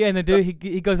 Yeah, and the dude,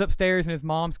 he goes upstairs and his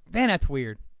mom's, man, that's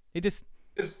weird. It is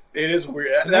weird.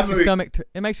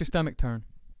 It makes your stomach turn.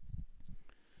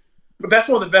 But that's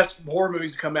one of the best horror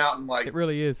movies to come out in like, it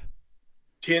really is,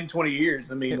 10, 20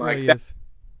 years. I mean, it like really is.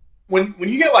 When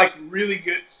you get like really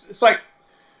good, it's like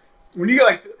when you get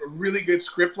like a really good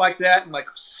script like that, and like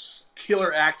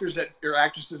killer actors or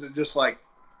actresses that just like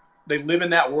they live in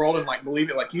that world and like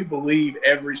believe it. Like you believe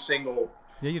every single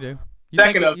you do. You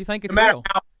think it's no matter real.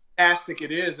 How fantastic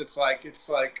it is. It's like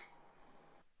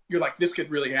you're like, this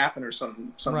could really happen, or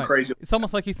something right. Crazy. It's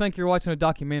almost like you think you're watching a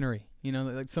documentary, you know,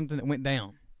 like something that went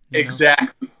down.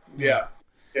 Exactly. Yeah.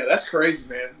 Yeah, that's crazy,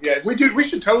 man. Yeah, we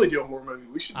should totally do a horror movie.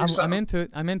 We should do something.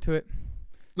 I'm into it.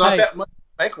 It's not that much to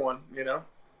make one, you know.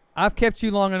 I've kept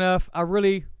you long enough. I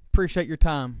really appreciate your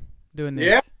time doing this.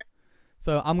 Yeah.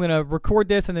 So I'm going to record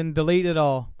this and then delete it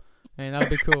all, and that'll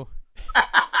be cool.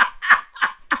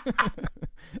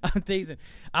 I'm teasing.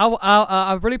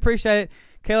 I really appreciate it.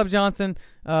 Caleb Johnson,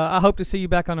 I hope to see you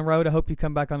back on the road. I hope you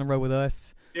come back on the road with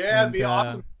us. Yeah, it'd be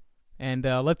awesome. And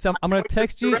I'm gonna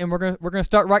text you, and we're gonna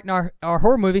start writing our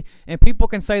horror movie, and people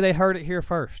can say they heard it here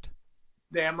first.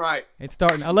 Damn right. It's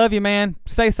starting. I love you, man.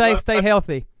 Stay safe. Stay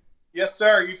healthy. Yes,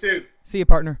 sir. You too. See you,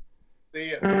 partner. See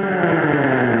you.